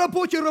 На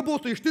работе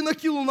работаешь, ты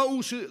накинул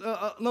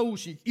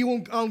наушник, и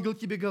ангел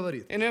тебе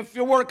говорит. And if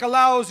your work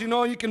allows,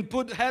 you can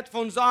put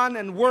headphones on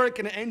and work,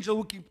 and an angel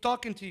will keep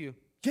talking to you.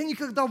 Я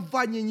никогда в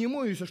ванне не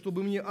моюсь,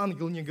 чтобы мне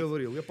ангел не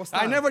говорил. Я I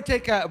поставил. never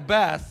take a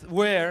bath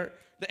where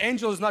the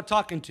angel is not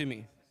talking to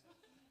me.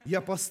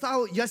 Я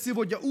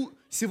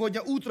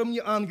сегодня утром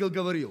мне ангел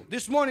говорил.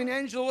 This morning, the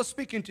angel was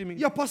speaking to me.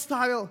 Я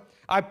поставил,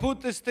 I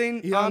put this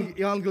thing и on,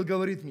 ангел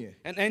говорит мне.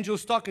 and angel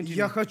is talking to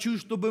Я me. хочу,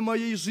 чтобы в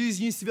моей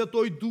жизни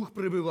Святой Дух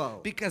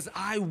пребывал. Because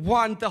I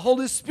want the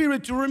Holy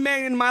Spirit to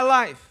remain in my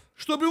life.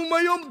 Чтобы в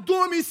моем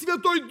доме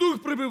Святой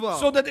Дух пребывал.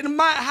 So that in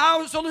my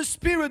house, Holy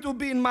Spirit will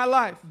be in my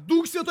life.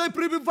 Дух Святой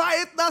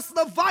пребывает на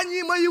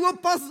основании моего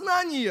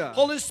познания,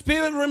 Holy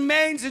Spirit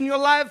remains in your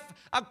life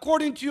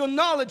according to your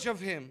knowledge of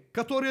Him.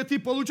 которое ты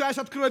получаешь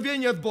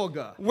откровение от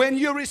Бога. When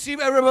you receive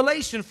a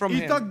revelation from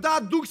И Him. тогда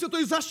Дух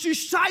Святой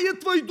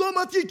защищает твой дом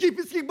от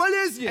египетских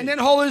болезней. And then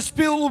Holy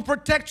Spirit will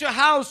protect your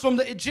house from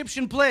the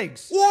Egyptian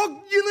plagues.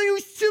 Огненную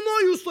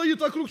стеною стоит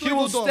вокруг He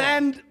will твоего дома.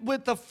 stand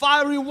with a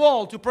fiery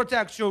wall to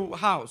protect your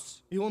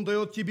house. И Он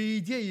дает тебе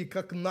идеи,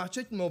 как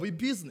начать новый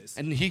бизнес.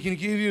 And He can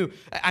give you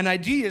an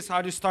idea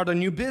how to start a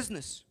new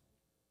business.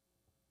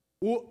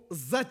 О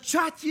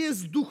зачатие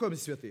с Духом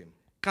Святым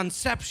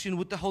Conception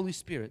with the Holy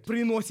Spirit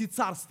приносит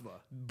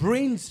царство.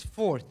 brings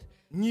forth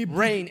Не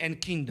reign and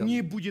kingdom.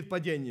 Не будет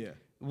падения.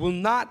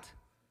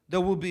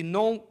 There will be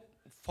no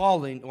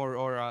falling or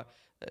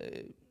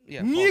falling.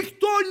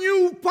 Никто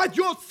не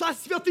упадет со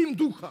Святым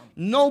Духом.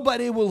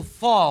 Nobody will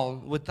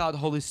fall without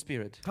Holy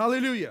Spirit.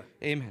 Аллилуйя.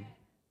 Amen.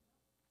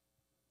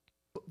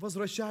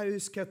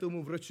 Возвращаюсь к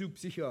этому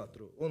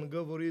врачу-психиатру. Он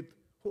говорит,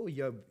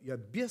 я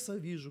беса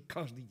вижу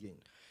каждый день.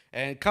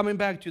 And coming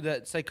back to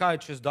the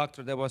psychiatrist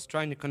doctor that was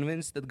trying to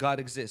convince that God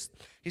exists.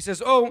 He says,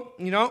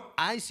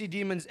 I see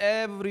demons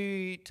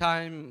every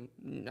time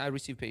I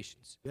receive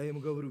patients. Я ему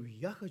говорю,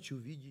 я хочу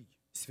видеть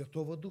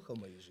Святого Духа в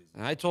моей жизни.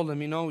 And I told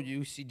him,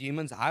 you see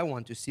demons, I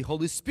want to see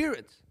Holy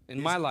Spirit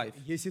in my life.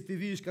 Если ты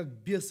видишь, как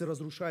бесы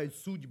разрушают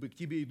судьбы, к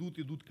тебе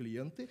идут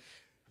клиенты,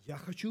 я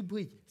хочу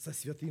быть со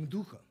Святым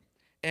Духом.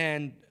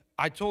 And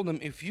I told him,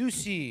 if you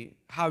see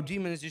how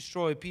demons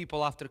destroy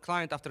people after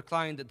client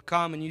that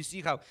come, and you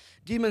see how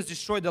demons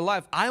destroy their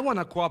life, I want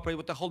to cooperate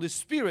with the Holy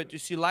Spirit to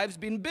see lives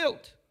being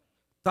built.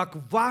 Так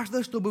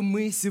важно, чтобы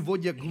мы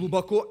сегодня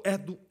глубоко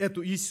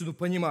эту истину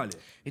понимали.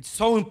 It's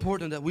so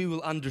important that we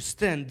will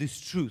understand this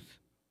truth.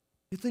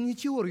 Это не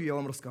теорию я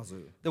вам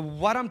рассказываю.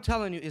 What I'm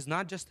telling you is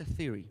not just a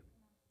theory.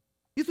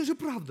 Это же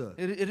правда.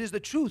 It is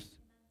the truth.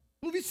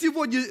 Ну ведь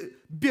сегодня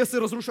бесы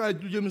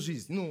разрушают людям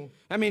жизнь. Ну,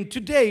 I mean,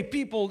 today,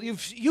 people,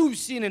 you've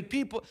seen it,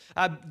 people,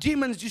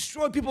 demons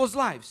destroy people's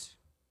lives.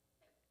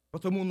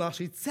 потому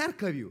нашей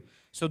церковью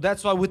So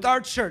that's why with our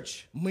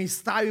church, мы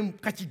ставим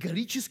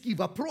категорический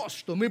вопрос,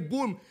 что мы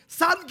будем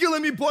с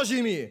ангелами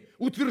Божьими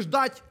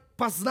утверждать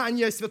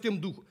познание о Святом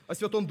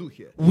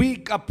Духе.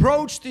 we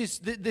approach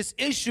this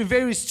issue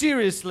very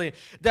seriously,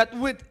 that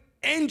with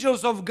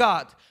angels of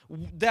God,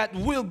 that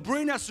will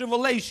bring us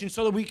revelation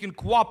so that we can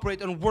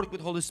cooperate and work with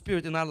Holy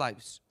Spirit in our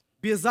lives.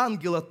 Без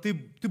ангела ты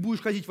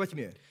будешь ходить во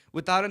тьме.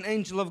 Without an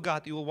angel of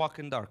God, you will walk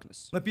in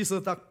darkness.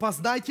 Написано так: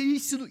 познайте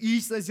истину, и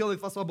истина сделает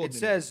вас It свободными.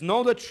 says,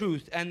 know the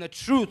truth, and the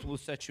truth will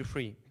set you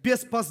free.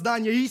 Без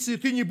познания истины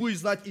ты не будешь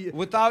знать, и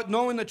Without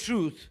knowing the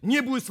truth,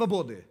 не будет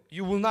свободы.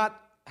 you will not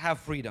have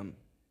freedom.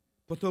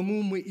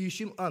 Потому мы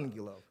ищем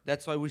ангелов.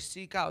 That's why we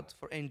seek out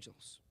for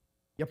angels.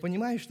 Я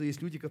понимаю, что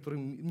есть люди,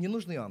 которым не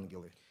нужны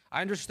ангелы.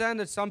 I understand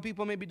that some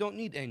people maybe don't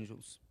need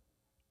angels.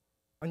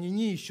 Они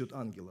не ищут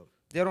ангелов.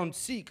 They don't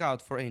seek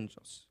out for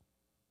angels.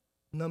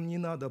 Нам не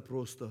надо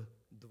просто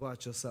 2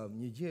 часа в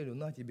неделю,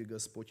 на тебе,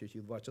 Господь,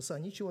 эти 2 часа,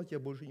 ничего от тебя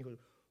больше не хочу.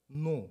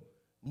 Но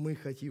мы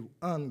хотим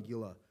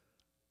ангела,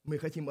 мы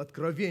хотим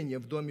откровения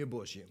в Доме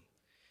Божьем.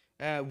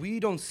 We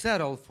don't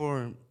settle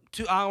for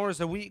 2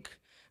 hours a week.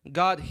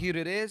 God, here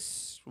it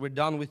is. We're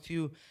done with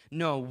you.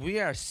 No, we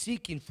are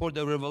seeking for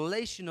the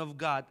revelation of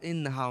God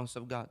in the house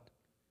of God.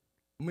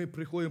 Мы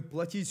приходим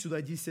платить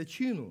сюда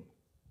десятину,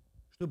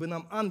 чтобы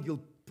нам ангел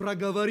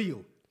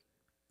проговорил,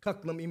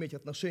 как нам иметь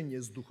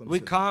отношение с Духом We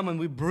Святым. come and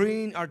we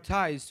bring our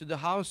tithes to the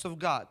house of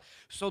God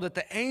so that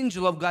the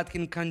angel of God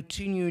can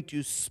continue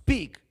to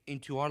speak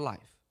into our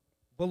life.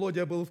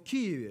 Володя был в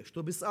Киеве,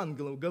 чтобы с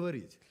ангелом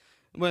говорить.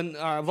 When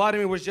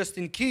Vladimir was just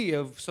in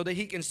Kiev so that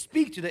he can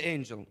speak to the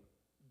angel.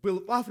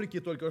 Был в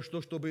Африке только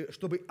что,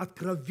 чтобы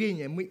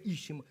откровение мы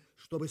ищем,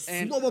 чтобы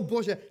And- Слово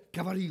Божье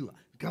говорило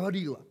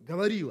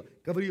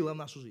в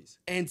нашу жизнь.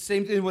 And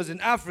same thing was in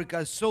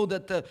Africa so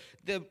that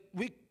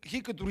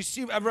he could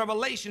receive a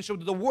revelation so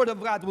that the word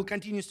of God will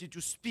continuously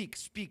to speak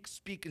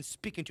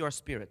into our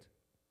spirit.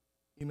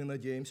 И мы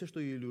надеемся,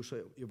 что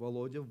Илюша и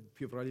Володя в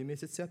феврале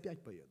месяце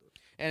опять поедут.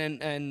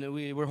 And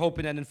we were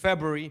hoping that in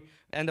February,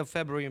 end of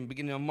February and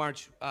beginning of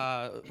March,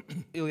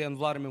 Ilya and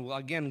Vladimir will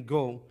again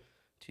go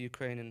to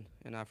Ukraine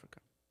and Africa.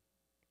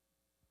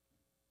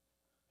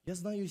 Я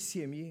знаю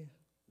семьи,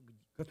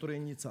 которые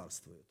не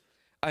царствуют.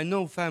 I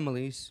know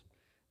families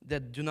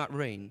that do not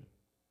reign.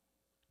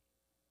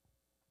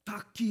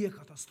 Такие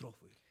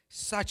катастрофы.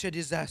 Such a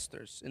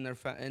disasters in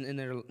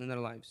their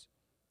lives.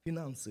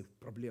 Финансы в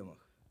проблемах,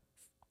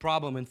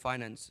 Problem in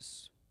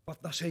finances. в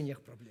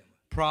отношениях проблемы.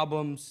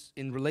 Problems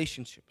in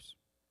relationships.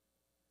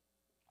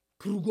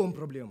 Кругом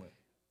проблемы.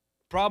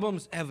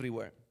 Problems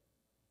everywhere.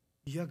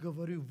 Я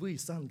говорю, вы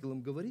с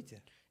ангелом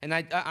говорите? And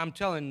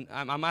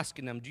I'm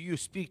asking them, do you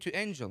speak to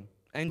angels?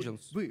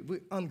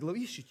 Вы ангелов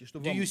ищете,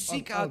 чтобы Do вам you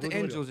seek out ангел the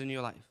говорил? angels in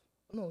your life?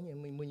 Ну, не,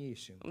 мы не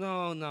ищем.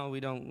 No,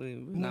 we don't. We're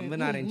Мы,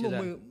 not into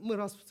that. мы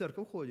раз в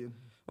церковь ходим.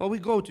 Well, we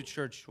go to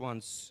church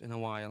once in a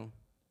while,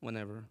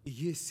 whenever.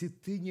 Если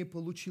ты не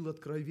получил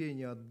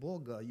откровение от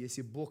Бога,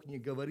 если Бог не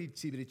говорит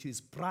тебе через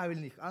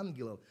правильных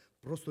ангелов,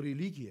 просто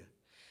религия,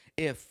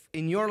 If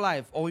in your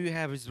life all you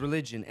have is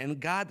religion and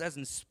God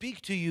doesn't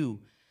speak to you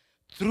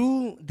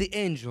through the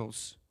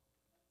angels,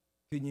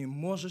 ты не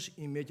можешь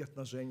иметь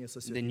отношения со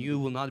then Святым. you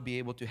will not be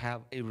able to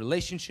have a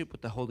relationship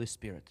with the Holy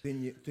Spirit.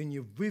 Ты не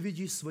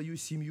выведешь свою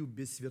семью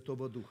без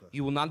Святого Духа.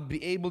 You will not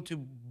be able to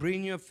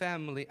bring your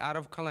family out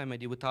of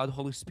calamity without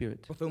Holy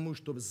Spirit. Потому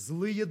что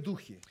злые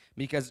духи,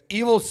 Because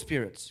evil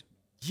spirits,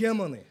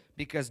 демоны,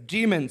 because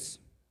demons,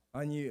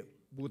 они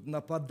будут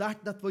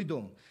нападать на твой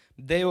дом,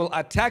 they will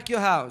attack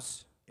your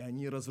house и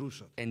они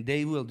разрушат. and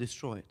they will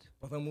destroy it.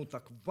 Потому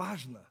так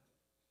важно,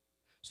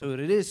 So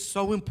it is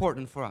so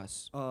important for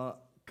us.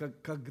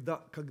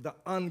 когда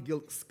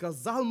ангел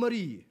сказал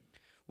Марии,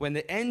 When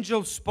the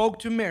angel spoke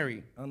to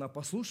Mary, она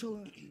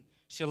послушала,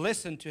 she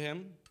listened to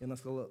him и она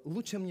сказала,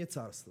 лучше мне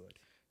царствовать.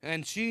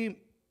 and she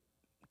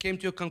came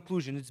to a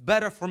conclusion. It's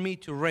better for me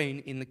to reign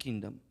in the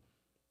kingdom.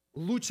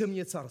 Лучше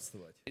мне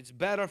царствовать. It's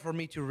better for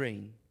me to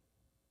reign.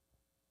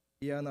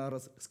 И она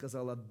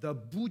сказала, да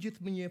будет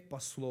мне по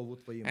слову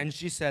твоему. And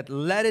she said,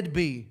 let it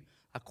be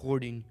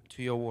according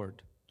to your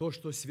word. То,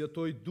 что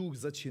Святой Дух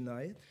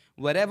зачинает,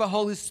 Whatever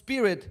Holy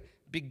Spirit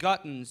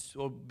begottens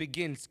or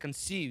begins,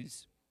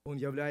 conceives, Он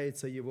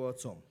является его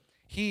отцом.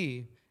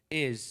 he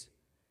is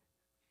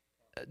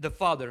the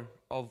father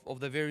of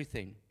the very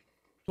thing.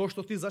 То,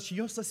 что ты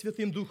зачнешь со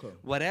Святым Духом.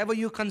 Whatever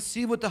you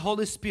conceive with the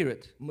Holy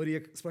Spirit.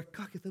 Мария спрашивает,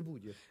 как это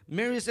будет?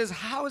 Mary says,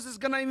 how is this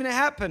going to even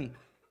happen?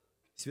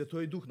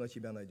 Святой Дух на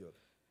тебя найдет.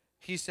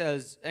 He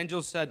says,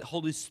 angel said,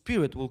 Holy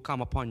Spirit will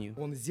come upon you.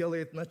 Он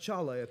сделает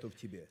начало это в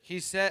тебе. He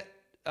said,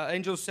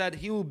 angel said,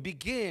 he will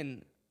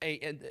begin,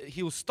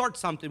 he will start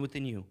something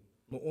within you.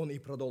 Но он и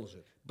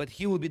продолжит. But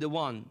he will be the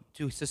one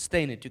to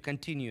sustain it, to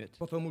continue it.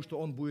 Потому что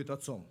он будет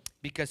отцом.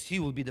 Because he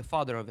will be the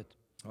father of it.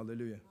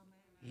 Аллилуйя.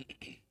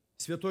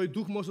 Святой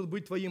Дух может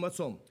быть твоим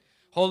отцом.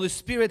 Holy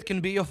Spirit can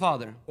be your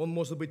father. Он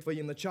может быть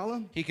твоим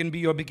началом, He can be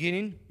your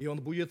beginning, и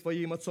он будет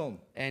твоим отцом,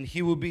 and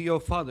he will be your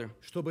father,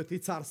 чтобы ты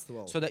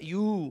царствовал. so that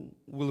you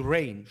will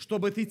reign.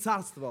 Чтобы ты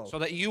царствовал. So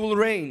that you will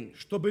reign.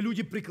 Чтобы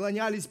люди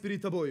преклонялись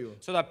перед тобою.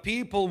 So that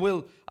people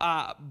will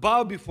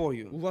bow before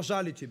you.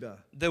 Уважали тебя.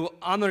 They will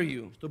honor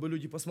you. Чтобы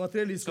люди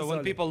посмотрели и So when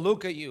сказали, people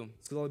look at you,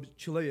 сказал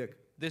человек,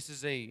 this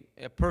is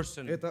a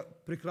person. это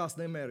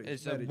прекрасная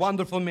It's a marriage.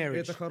 wonderful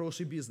marriage. Это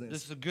хороший This бизнес.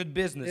 is a good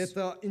business.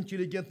 Это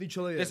интеллигентный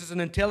человек. This is an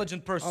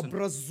intelligent person.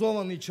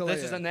 Образованный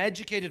This is an человек.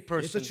 educated Это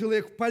person.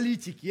 человек в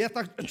политике.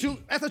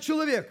 Это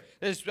человек.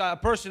 This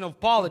person of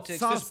politics.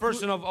 This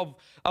person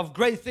of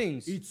great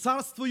things. И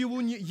царство его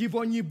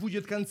не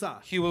будет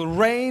конца. He will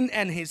reign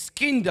and his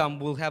kingdom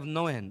will have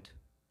no end.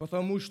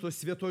 Потому что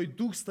Святой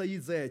Дух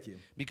стоит за этим.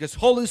 Because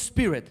Holy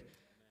Spirit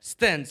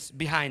stands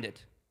behind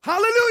it.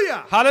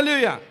 Аллилуйя!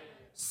 Hallelujah.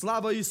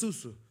 Слава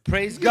Иисусу!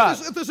 Praise God.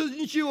 Это же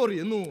не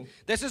теория, ну.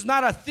 This is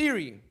not a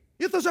theory.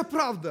 Это же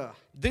правда.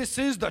 This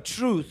is the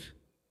truth.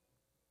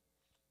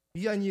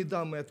 Я не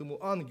дам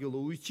этому ангелу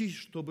уйти,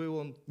 чтобы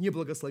он не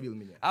благословил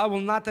меня. I will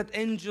not let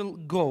angel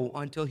go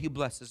until he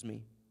blesses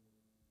me.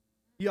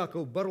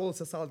 Яков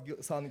боролся с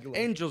ангелом.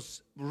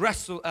 Angels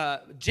wrestle.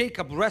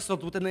 Jacob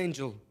wrestled with an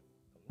angel.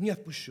 Не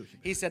отпущу тебя.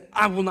 He said,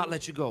 I will not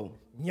let you go.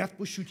 Не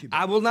отпущу тебя.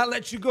 I will not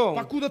let you go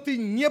Покуда ты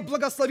не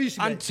благословишь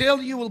меня.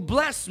 until you will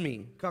bless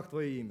me. Как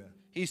твое имя?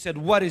 He said,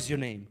 what is your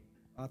name?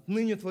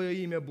 Отныне твое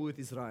имя будет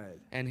Израиль.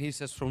 And he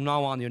says, from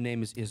now on, your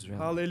name is Israel.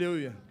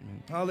 Аллилуйя.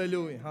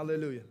 Аллилуйя.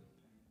 Аллилуйя.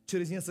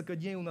 Через несколько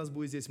дней у нас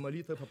будет здесь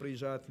молитва,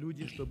 поприезжают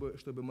люди,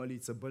 чтобы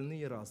молиться.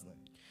 Больные разные.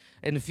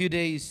 In a few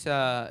days,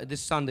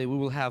 this Sunday, we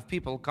will have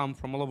people come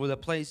from all over the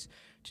place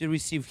to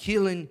receive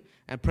healing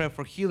and pray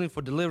for healing,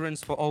 for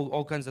deliverance, for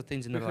all kinds of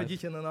things in their life.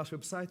 Приходите на наш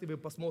веб-сайт, и вы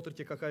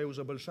посмотрите, какая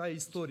уже большая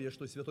история,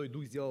 что Святой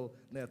Дух сделал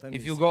на этом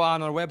If you месте. go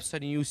on our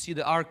website and you see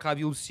the archive,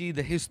 you'll see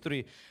the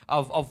history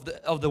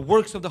of the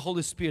works of the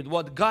Holy Spirit,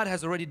 what God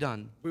has already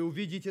done. Вы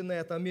увидите на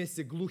этом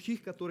месте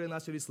глухих, которые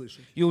начали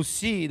слышать. You'll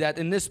see that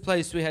in this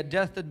place we had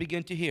deaf that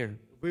began to hear.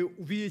 Вы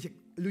увидите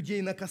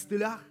людей на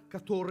костылях,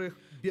 которых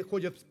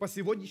ходят по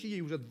сегодняшний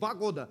день, уже 2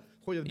 года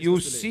ходят без You'll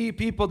костылей. see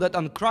people that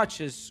on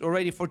crutches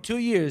already for 2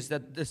 years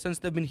that since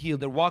they've been healed,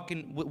 they're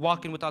walking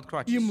without И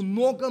crutches.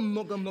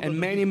 много-много-много And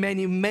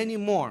many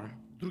more.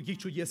 других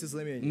чудес и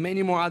знамений.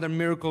 Many more other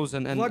miracles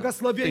and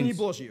Благословений things.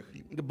 Божьих.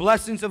 The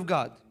blessings of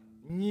God.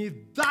 Не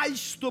дай,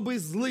 чтобы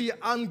злые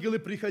ангелы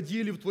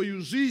приходили в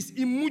твою жизнь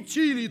и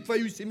мучили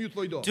твою семью,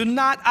 твой дом. Do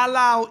not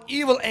allow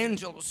evil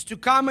angels to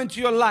come into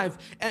your life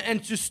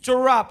and to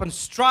stir up a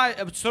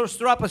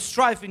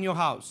strife in your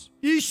house.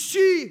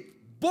 Ищи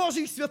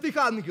Божьих святых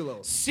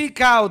ангелов.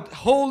 Seek out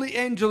holy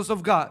angels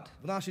of God.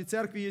 В нашей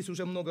церкви есть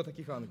уже много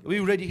таких ангелов.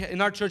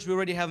 In our church we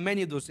already have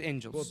many of those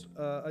angels.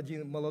 Вот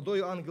один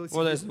молодой ангел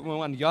Well, there's сидит,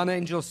 one young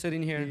angel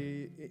sitting here,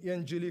 и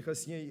Анжелика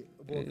с ней.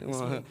 Вот,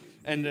 с ней.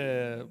 and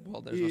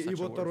well, there's no И such a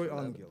вот word второй for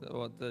that, ангел. but,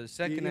 what, the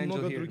second И angel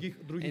много here, других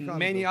and ангелов.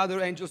 many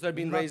other angels that are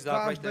being На raised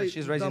up right now.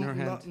 She's raising her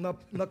hand.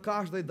 на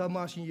каждой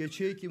домашней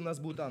ячейке у нас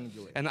будут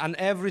ангелы. And on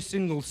every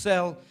single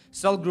cell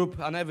group,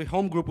 on every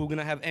home group, we're going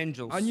to have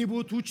angels. Они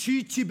будут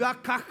учить тебя,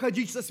 как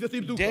ходить со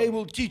Святым They Духом,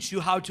 will teach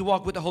you how to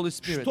walk with the Holy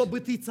Spirit,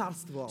 чтобы ты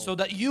царствовал, so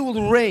that you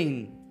will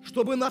reign,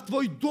 чтобы на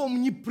твой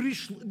дом не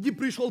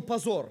пришел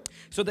позор,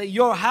 so that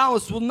your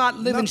house will not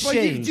live на in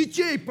твоих shame,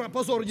 детей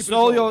позор не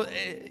so пришел,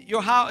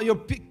 your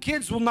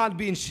kids will not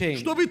be in shame,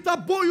 чтобы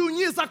тобою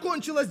не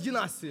закончилась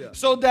династия,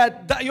 so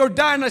that your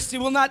dynasty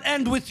will not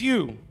end with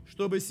you,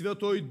 чтобы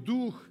Святой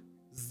Дух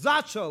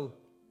зачал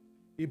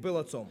и был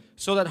отцом.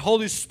 so that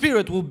Holy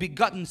Spirit will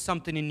begotten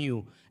something in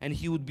you, and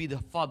He would be the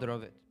father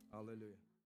of it.